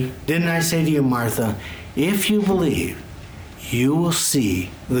 Mary, didn't I say to you, Martha, if you believe, you will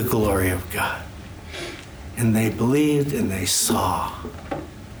see the glory of God. And they believed and they saw.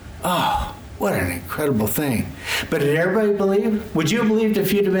 Oh, what an incredible thing. But did everybody believe? Would you have believed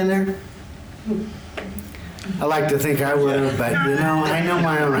if you'd have been there? I like to think I would have, but I know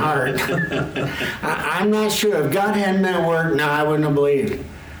my own heart. I'm not sure. If God hadn't been at work, no, I wouldn't have believed.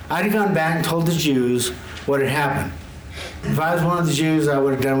 I'd have gone back and told the Jews what had happened. If I was one of the Jews, I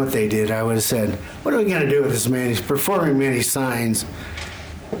would have done what they did. I would have said, what are we going to do with this man? He's performing many signs.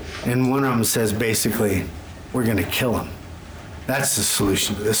 And one of them says basically, we're going to kill him. That's the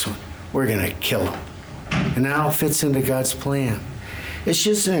solution to this one. We're going to kill him. And that all fits into God's plan. It's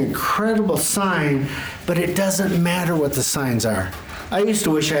just an incredible sign, but it doesn't matter what the signs are. I used to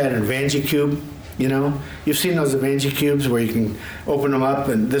wish I had an EvangeCube. You know, you've seen those EvangeCubes where you can open them up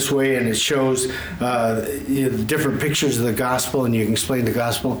and this way, and it shows different pictures of the gospel, and you can explain the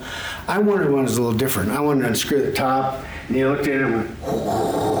gospel. I wanted one that was a little different. I wanted to unscrew the top, and you looked at it and went,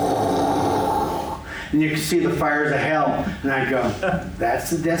 and you could see the fires of hell. And I'd go,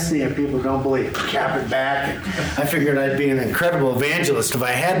 that's the destiny of people who don't believe. Cap it back. And I figured I'd be an incredible evangelist if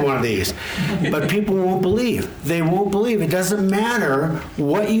I had one of these. But people won't believe. They won't believe. It doesn't matter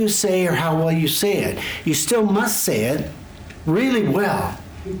what you say or how well you say it. You still must say it really well.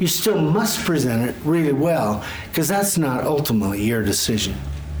 You still must present it really well, because that's not ultimately your decision.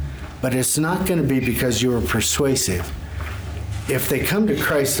 But it's not going to be because you were persuasive. If they come to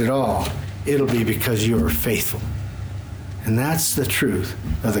Christ at all, it'll be because you are faithful. And that's the truth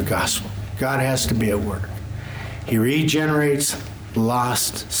of the gospel. God has to be at work. He regenerates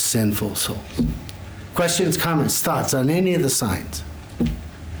lost, sinful souls. Questions, comments, thoughts on any of the signs?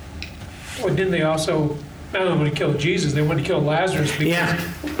 Well, didn't they also not only want to kill Jesus, they wanted to kill Lazarus because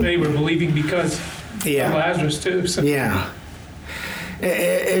they were believing because of Lazarus too. So. Yeah.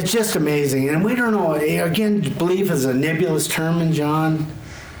 It's just amazing. And we don't know, again, belief is a nebulous term in John.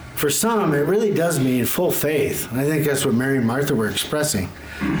 For some, it really does mean full faith. I think that's what Mary and Martha were expressing.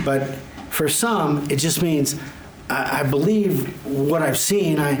 But for some, it just means, I believe what I've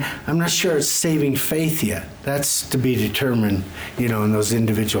seen. I'm not sure it's saving faith yet. That's to be determined, in those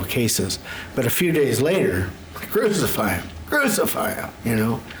individual cases. But a few days later, crucify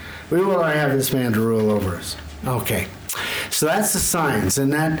him, We will have this man to rule over us. Okay. So that's the signs.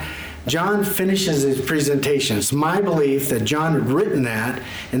 And that John finishes his presentation. It's my belief that John had written that,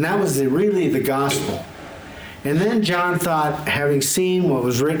 and that was really the gospel. And then John thought, having seen what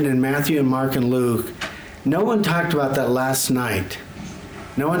was written in Matthew and Mark and Luke, no one talked about that last night.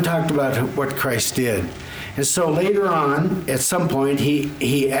 No one talked about what Christ did. And so later on, at some point,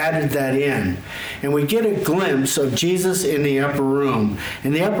 he added that in. And we get a glimpse of Jesus in the upper room.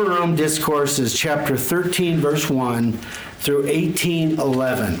 And the upper room discourse is chapter 13, verse 1 through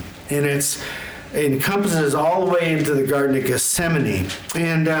 18:11. And it encompasses all the way into the Garden of Gethsemane.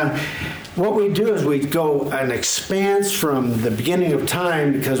 And what we do is we go an expanse from the beginning of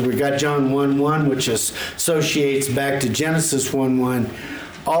time, because we got John 1:1, which associates back to Genesis 1:1,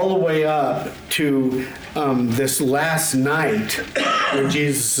 all the way up to this last night when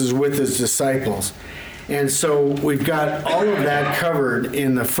Jesus is with his disciples. And so we've got all of that covered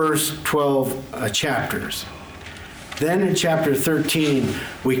in the first 12 chapters. Then in chapter 13,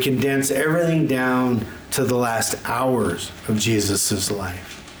 we condense everything down to the last hours of Jesus'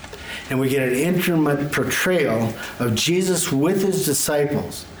 life. And we get an intimate portrayal of Jesus with his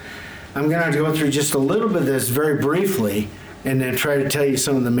disciples. I'm going to go through just a little bit of this very briefly, and then try to tell you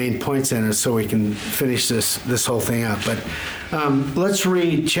some of the main points in it so we can finish this whole thing up. But let's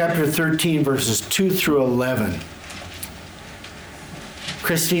read chapter 13, verses 2 through 11.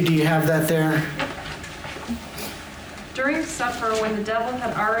 Christy, do you have that there? During supper, when the devil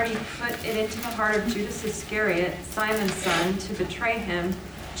had already put it into the heart of Judas Iscariot, Simon's son, to betray him,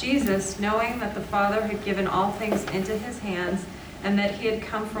 Jesus, knowing that the Father had given all things into his hands, and that he had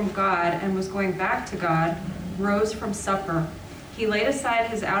come from God and was going back to God, rose from supper. He laid aside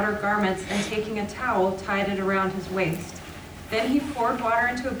his outer garments, and taking a towel, tied it around his waist. Then he poured water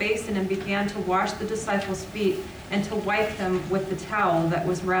into a basin and began to wash the disciples' feet and to wipe them with the towel that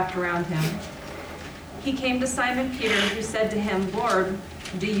was wrapped around him. He came to Simon Peter, who said to him, "Lord,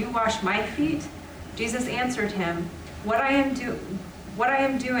 do you wash my feet?" Jesus answered him, What I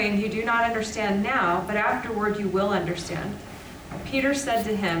am doing you do not understand now, but afterward you will understand." Peter said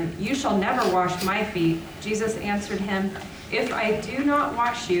to him, "You shall never wash my feet." Jesus answered him, "If I do not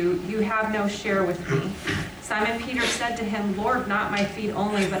wash you, you have no share with me." Simon Peter said to him, "Lord, not my feet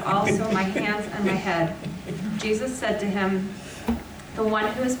only, but also my hands and my head." Jesus said to him, "The one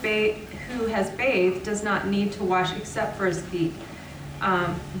who has bathed does not need to wash except for his feet,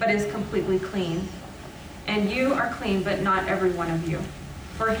 but is completely clean. And you are clean, but not every one of you."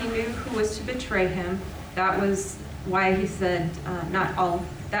 For he knew who was to betray him. That was why he said, "Not all."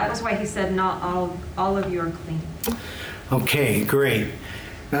 That was why he said, "Not all of you are clean." Okay, great.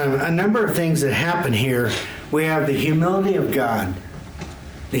 A number of things that happen here. We have the humility of God.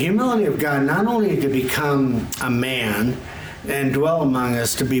 The humility of God, not only to become a man and dwell among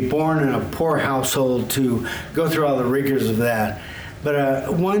us, to be born in a poor household, to go through all the rigors of that,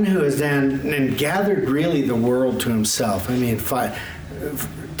 but one who has then gathered really the world to himself. I mean,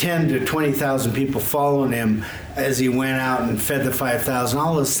 10 to 20,000 people following him as he went out and fed the 5,000,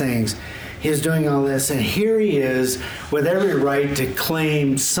 all those things. He's doing all this, and here he is with every right to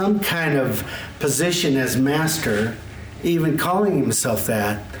claim some kind of position as master, even calling himself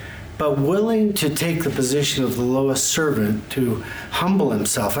that, but willing to take the position of the lowest servant to humble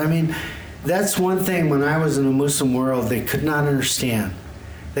himself. I mean, that's one thing when I was in the Muslim world they could not understand.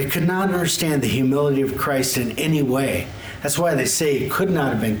 They could not understand the humility of Christ in any way. That's why they say he could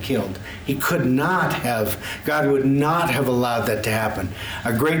not have been killed. He could not have, God would not have allowed that to happen.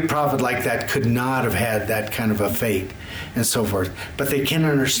 A great prophet like that could not have had that kind of a fate and so forth. But they can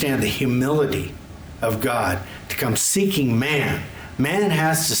understand the humility of God to come seeking man. Man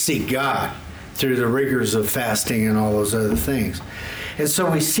has to seek God through the rigors of fasting and all those other things. And so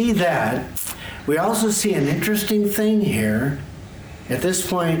we see that. We also see an interesting thing here. At this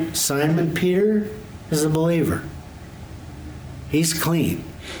point, Simon Peter is a believer. He's clean.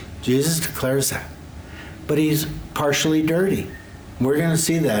 Jesus declares that. But he's partially dirty. We're going to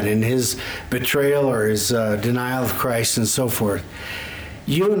see that in his betrayal or his denial of Christ and so forth.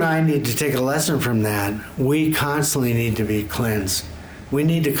 You and I need to take a lesson from that. We constantly need to be cleansed. We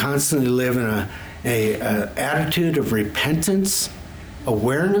need to constantly live in a attitude of repentance,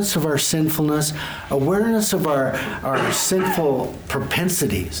 awareness of our sinfulness, awareness of our sinful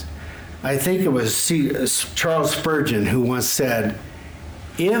propensities. I think it was Charles Spurgeon who once said,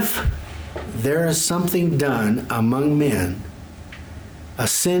 if there is something done among men, a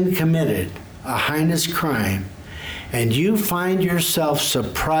sin committed, a heinous crime, and you find yourself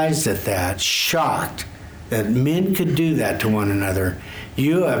surprised at that, shocked that men could do that to one another,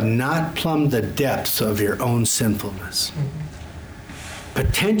 you have not plumbed the depths of your own sinfulness.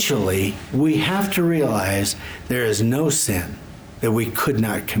 Potentially, we have to realize there is no sin that we could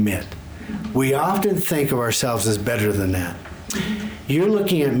not commit. We often think of ourselves as better than that. You're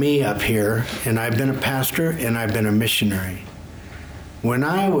looking at me up here, and I've been a pastor and I've been a missionary. When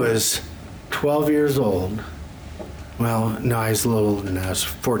I was 12 years old, well, no, I was a little older than that. I was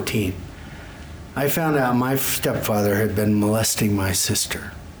 14. I found out my stepfather had been molesting my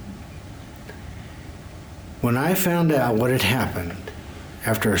sister. When I found out what had happened,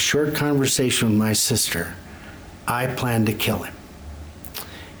 after a short conversation with my sister, I planned to kill him.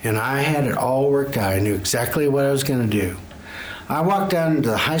 And I had it all worked out. I knew exactly what I was going to do. I walked out into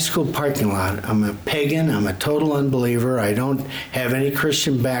the high school parking lot. I'm a pagan. I'm a total unbeliever. I don't have any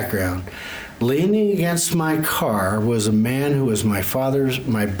Christian background. Leaning against my car was a man who was my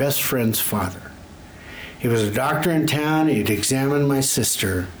best friend's father. He was a doctor in town. He'd examined my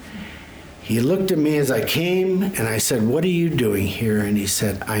sister. He looked at me as I came, and I said, "What are you doing here?" And he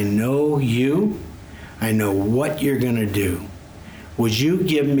said, "I know you. I know what you're going to do. Would you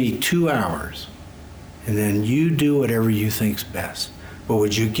give me 2 hours, and then you do whatever you think's best? But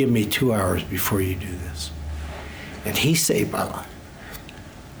would you give me 2 hours before you do this?" And he saved my life.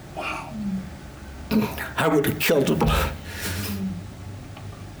 Wow. I would have killed him.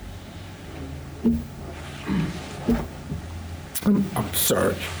 I'm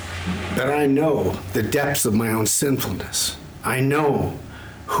sorry. But I know the depths of my own sinfulness. I know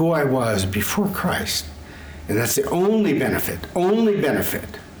who I was before Christ. And that's the only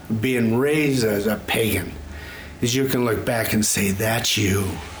benefit of being raised as a pagan, is you can look back and say, that's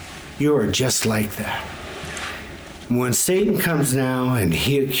you. You are just like that. When Satan comes now and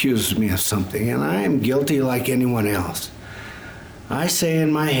he accuses me of something, and I am guilty like anyone else, I say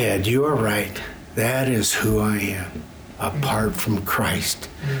in my head, you are right. That is who I am, apart from Christ.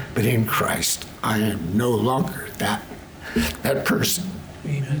 But in Christ, I am no longer that person.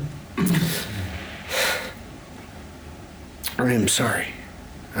 Amen. I am sorry.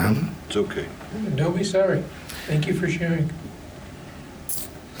 It's okay. Don't be sorry. Thank you for sharing.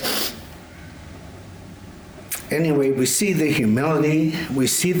 Anyway, we see the humility. We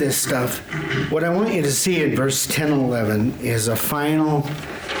see this stuff. What I want you to see in verse 10 and 11 is a final,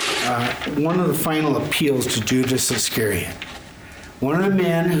 one of the final appeals to Judas Iscariot. One of the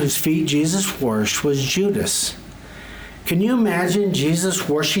men whose feet Jesus washed was Judas. Can you imagine Jesus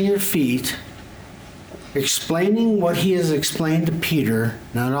washing your feet, explaining what he has explained to Peter?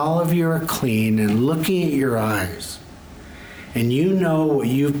 Not all of you are clean, and looking at your eyes. And you know what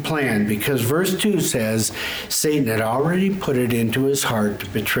you've planned, because verse 2 says Satan had already put it into his heart to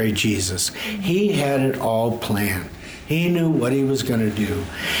betray Jesus. He had it all planned. He knew what he was going to do.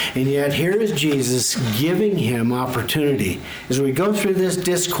 And yet here is Jesus giving him opportunity. As we go through this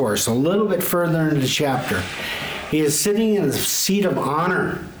discourse a little bit further into the chapter, he is sitting in the seat of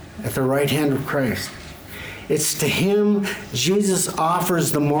honor at the right hand of Christ. It's to him Jesus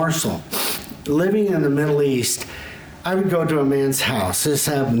offers the morsel. Living in the Middle East, I would go to a man's house. This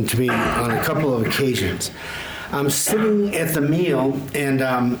happened to me on a couple of occasions. I'm sitting at the meal,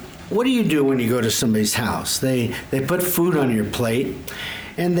 and what do you do when you go to somebody's house? They put food on your plate,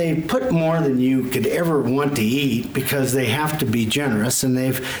 and they put more than you could ever want to eat because they have to be generous, and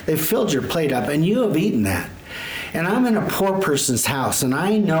they've filled your plate up, and you have eaten that. And I'm in a poor person's house, and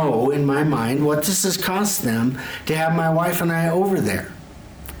I know in my mind what this has cost them to have my wife and I over there.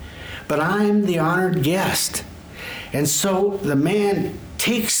 But I'm the honored guest. And so the man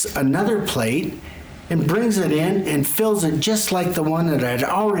takes another plate and brings it in and fills it just like the one that I'd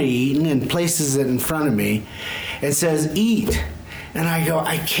already eaten and places it in front of me and says, "Eat." And I go,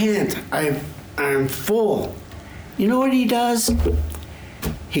 "I can't. I'm full." You know what he does?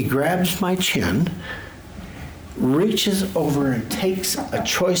 He grabs my chin, reaches over and takes a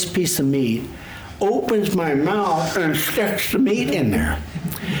choice piece of meat, opens my mouth and sticks the meat in there.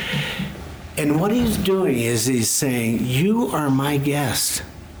 And what he's doing is he's saying, "You are my guest.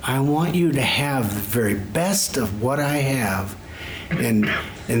 I want you to have the very best of what I have." And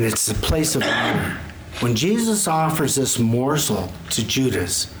it's a place of honor. When Jesus offers this morsel to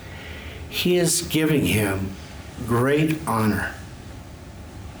Judas, he is giving him great honor.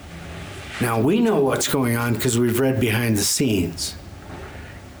 Now, we know what's going on because we've read behind the scenes.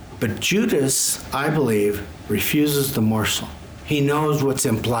 But Judas, I believe, refuses the morsel. He knows what's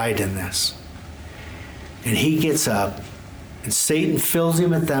implied in this. And he gets up, and Satan fills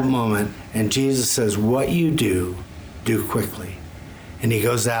him at that moment, and Jesus says, "What you do, do quickly." And he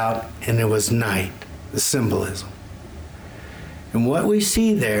goes out, and it was night, the symbolism. And what we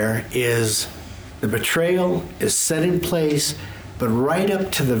see there is the betrayal is set in place, but right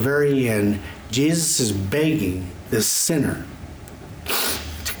up to the very end, Jesus is begging this sinner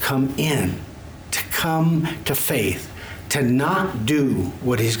to come in, to come to faith, to not do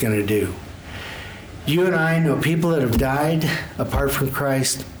what he's going to do. You and I know people that have died apart from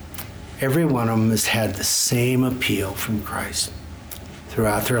Christ. Every one of them has had the same appeal from Christ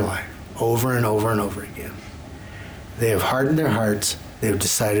throughout their life, over and over and over again. They have hardened their hearts. They've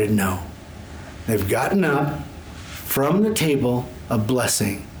decided no. They've gotten up from the table of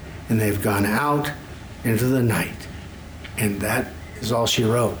blessing, and they've gone out into the night. And that is all she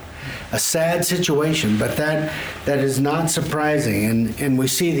wrote. A sad situation, but that is not surprising. And we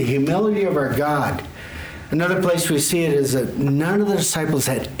see the humility of our God. Another place we see it is that none of the disciples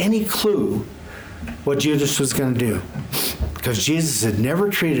had any clue what Judas was going to do, because Jesus had never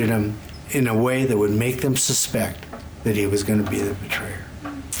treated him in a way that would make them suspect that he was going to be the betrayer.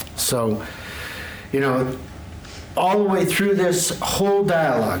 So, all the way through this whole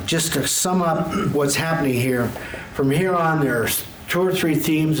dialogue, just to sum up what's happening here, from here on there are 2 or 3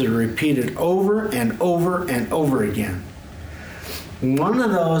 themes that are repeated over and over and over again. One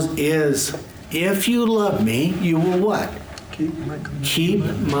of those is, if you love me, you will what? Keep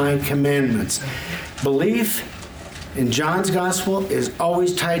my commandments. Belief in John's gospel is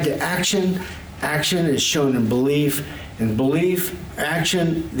always tied to action. Action is shown in belief. And belief,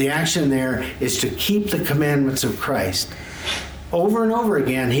 action, the action there is to keep the commandments of Christ. Over and over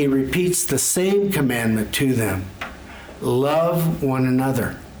again, he repeats the same commandment to them. Love one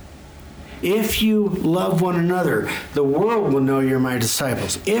another. If you love one another, the world will know you're my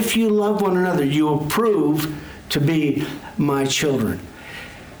disciples. If you love one another, you will prove to be my children.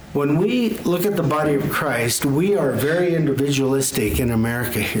 When we look at the body of Christ, we are very individualistic in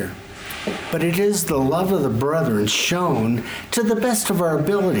America here. But it is the love of the brethren shown to the best of our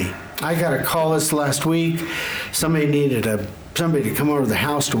ability. I got a call this last week. Somebody needed somebody to come over to the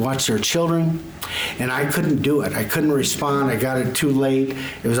house to watch their children, and I couldn't do it. I couldn't respond. I got it too late.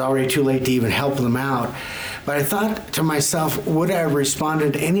 It was already too late to even help them out. But I thought to myself, would I have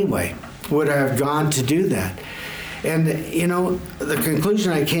responded anyway? Would I have gone to do that? And, the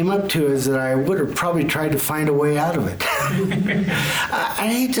conclusion I came up to is that I would have probably tried to find a way out of it. I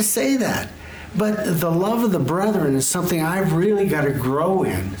hate to say that, but the love of the brethren is something I've really got to grow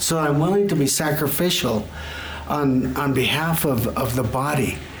in, so I'm willing to be sacrificial on behalf of the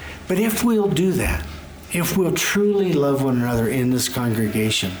body. But if we'll do that, if we'll truly love one another in this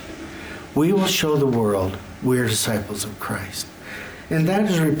congregation, we will show the world we're disciples of Christ. And that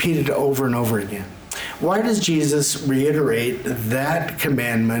is repeated over and over again. Why does Jesus reiterate that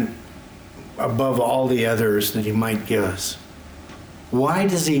commandment above all the others that he might give us? Why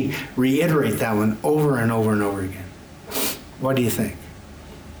does he reiterate that one over and over and over again? What do you think?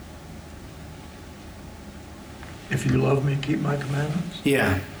 If you love me, keep my commandments.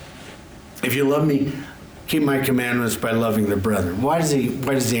 Yeah. If you love me, keep my commandments by loving the brethren. Why does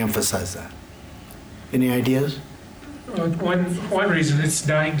he emphasize that? Any ideas? One reason it's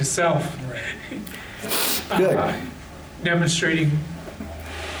dying to self. Good. Demonstrating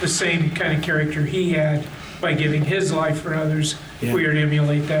the same kind of character he had by giving his life for others. Yeah. We are to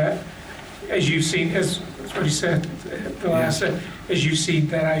emulate that. As you've seen, that's what he said, the last said, as you see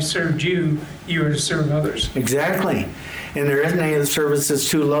that I served you, you are to serve others. Exactly. And there isn't any of the service that's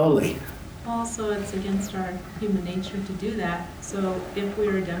too lowly. Also, it's against our human nature to do that. So if we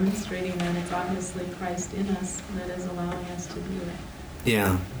are demonstrating that, it's obviously Christ in us that is allowing us to do it.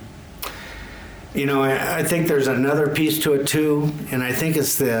 Yeah. You know, I think there's another piece to it too, and I think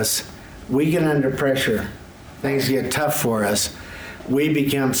it's this. We get under pressure. Things get tough for us. We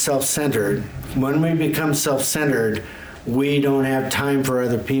become self-centered. When we become self-centered, we don't have time for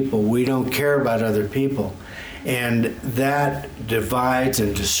other people. We don't care about other people. And that divides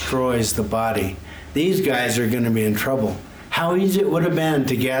and destroys the body. These guys are going to be in trouble. How easy it would have been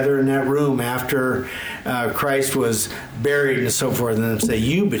to gather in that room after Christ was buried and so forth and say,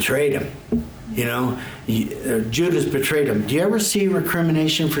 you betrayed him. You know, Judas betrayed him. Do you ever see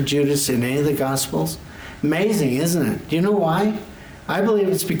recrimination for Judas in any of the Gospels? Amazing, isn't it? Do you know why? I believe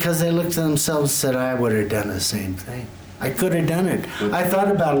it's because they looked at themselves and said, I would have done the same thing. I could have done it. I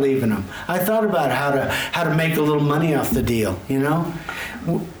thought about leaving them. I thought about how to make a little money off the deal, you know?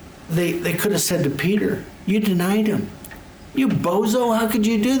 They could have said to Peter, you denied him. You bozo, how could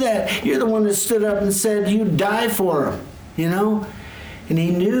you do that? You're the one that stood up and said you'd die for him, you know? And he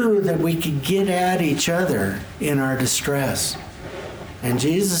knew that we could get at each other in our distress. And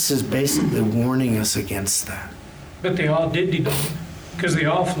Jesus is basically warning us against that. But they all did deny him, because they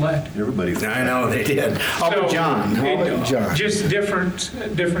all fled. Everybody fled. I know they did. All but John. Just different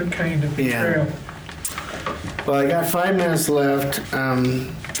kind of betrayal. Yeah. Well, I got 5 minutes left,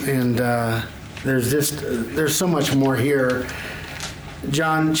 and there's so much more here.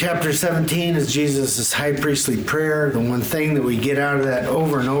 John chapter 17 is Jesus' high priestly prayer. The one thing that we get out of that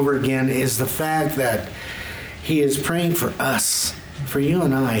over and over again is the fact that he is praying for us, for you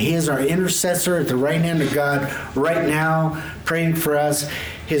and I. He is our intercessor at the right hand of God right now, praying for us.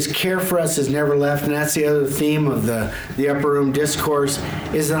 His care for us has never left, and that's the other theme of the Upper Room Discourse,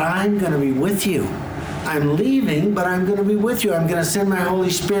 is that I'm going to be with you. I'm leaving, but I'm going to be with you. I'm going to send my Holy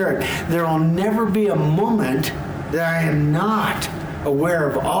Spirit. There will never be a moment that I am not aware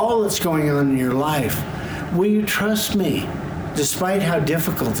of all that's going on in your life. Will you trust me, despite how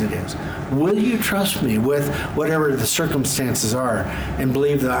difficult it is? Will you trust me with whatever the circumstances are and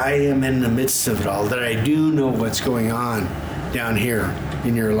believe that I am in the midst of it all, that I do know what's going on down here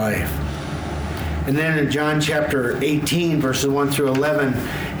in your life? And then in John chapter 18, verses 1 through 11,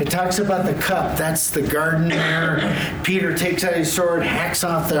 it talks about the cup. That's the garden there. Peter takes out his sword, hacks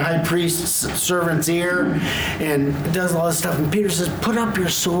off the high priest's servant's ear, and does all this stuff. And Peter says, put up your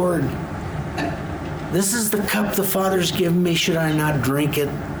sword. This is the cup the Father's given me. Should I not drink it?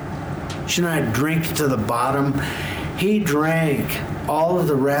 Should I drink to the bottom? He drank all of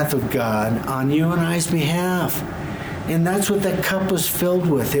the wrath of God on you and I's behalf. And that's what that cup was filled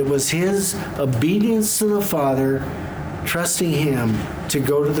with. It was his obedience to the Father, trusting him to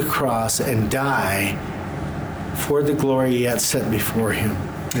go to the cross and die for the glory yet set before him,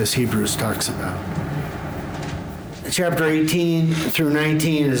 as Hebrews talks about. Chapter 18 through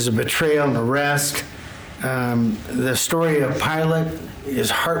 19 is a betrayal and arrest. The story of Pilate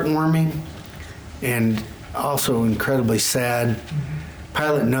is heartwarming and also incredibly sad.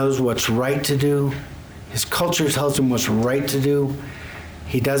 Pilate knows what's right to do. His culture tells him what's right to do.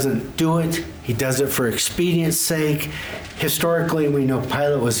 He doesn't do it. He does it for expedience sake. Historically, we know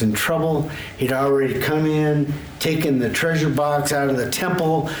Pilate was in trouble. He'd already come in, taken the treasure box out of the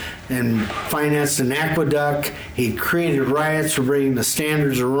temple, and financed an aqueduct. He created riots for bringing the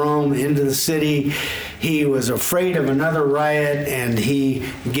standards of Rome into the city. He was afraid of another riot, and he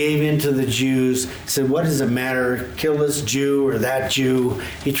gave in to the Jews. He said, what does it matter? Kill this Jew or that Jew.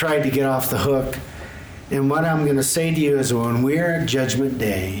 He tried to get off the hook. And what I'm going to say to you is when we're at Judgment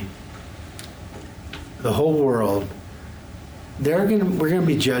Day, the whole world, we're going to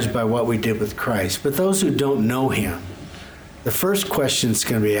be judged by what we did with Christ. But those who don't know him, the first question that's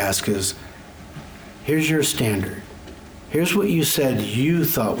going to be asked is, here's your standard. Here's what you said you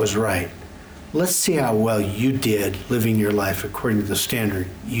thought was right. Let's see how well you did living your life according to the standard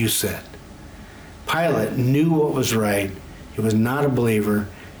you set. Pilate knew what was right. He was not a believer.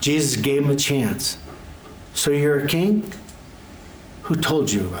 Jesus gave him a chance. So you're a king? Who told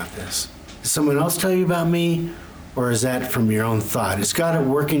you about this? Did someone else tell you about me? Or is that from your own thought? Is God at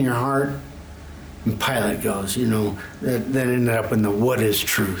work in your heart? And Pilate goes, that ended up in the what is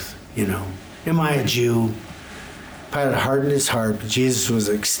truth, Am I a Jew? Pilate hardened his heart, but Jesus was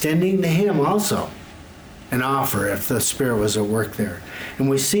extending to him also an offer if the Spirit was at work there. And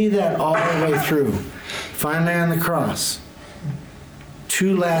we see that all the way through. Finally on the cross,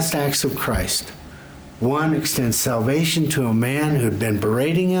 2 last acts of Christ. One extends salvation to a man who'd been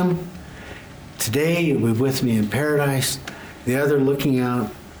berating him. Today you'll be with me in paradise. The other looking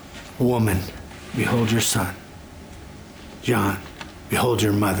out, woman, behold your son. John, behold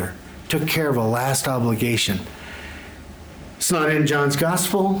your mother. Took care of a last obligation. It's not in John's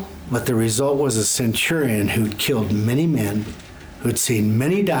gospel, but the result was a centurion who'd killed many men, who'd seen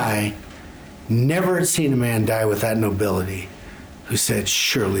many die, never had seen a man die with that nobility, who said,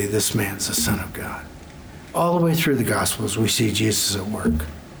 surely this man's the Son of God. All the way through the Gospels, we see Jesus at work.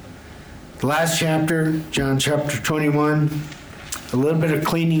 The last chapter, John chapter 21, a little bit of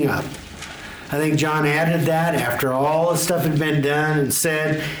cleaning up. I think John added that after all the stuff had been done and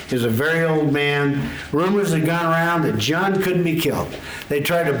said. He was a very old man. Rumors had gone around that John couldn't be killed. They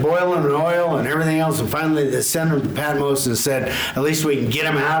tried to boil him in oil and everything else, and finally they sent him to Patmos and said, at least we can get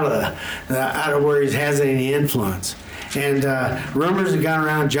him out of where he has any influence. And rumors had gone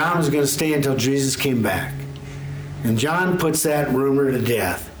around John was going to stay until Jesus came back. And John puts that rumor to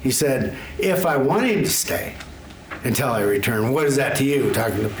death. He said, if I want him to stay until I return, what is that to you?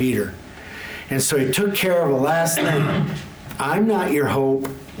 Talking to Peter. And so he took care of the last thing. I'm not your hope.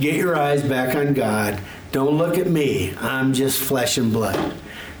 Get your eyes back on God. Don't look at me. I'm just flesh and blood.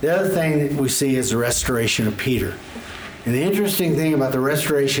 The other thing that we see is the restoration of Peter. And the interesting thing about the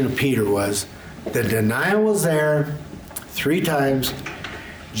restoration of Peter was the denial was there 3 times.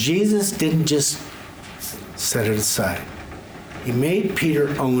 Jesus didn't just set it aside. He made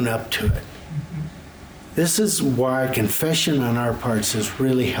Peter own up to it. This is why confession on our parts is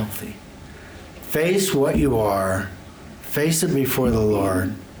really healthy. Face what you are. Face it before the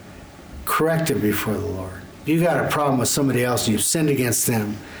Lord. Correct it before the Lord. You got a problem with somebody else and you've sinned against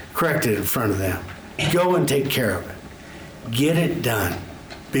them, correct it in front of them. Go and take care of it. Get it done.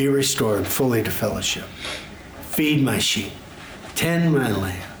 Be restored fully to fellowship. Feed my sheep. Tend my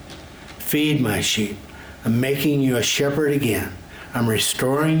lamb. Feed my sheep. I'm making you a shepherd again. I'm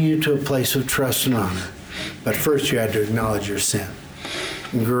restoring you to a place of trust and honor. But first you had to acknowledge your sin.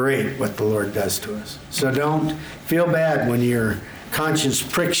 Great what the Lord does to us. So don't feel bad when your conscience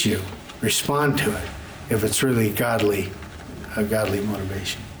pricks you. Respond to it if it's really a godly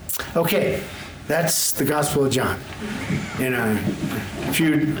motivation. Okay, that's the Gospel of John in a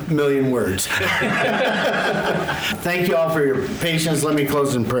few million words. Thank you all for your patience. Let me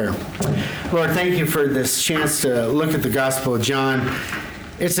close in prayer. Lord, thank you for this chance to look at the Gospel of John.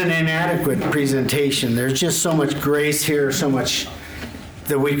 It's an inadequate presentation. There's just so much grace here, so much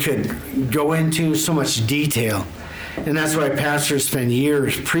that we could go into, so much detail. And that's why pastors spend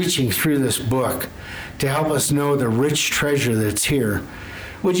years preaching through this book to help us know the rich treasure that's here.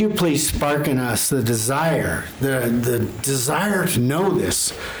 Would you please spark in us the desire to know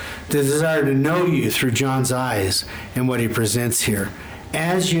this, the desire to know you through John's eyes and what he presents here,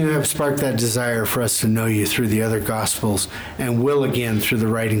 as you have sparked that desire for us to know you through the other Gospels and will again through the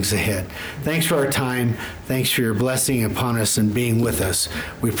writings ahead. Thanks for our time. Thanks for your blessing upon us and being with us.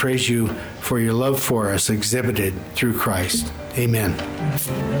 We praise you for your love for us exhibited through Christ.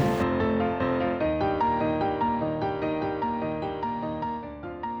 Amen.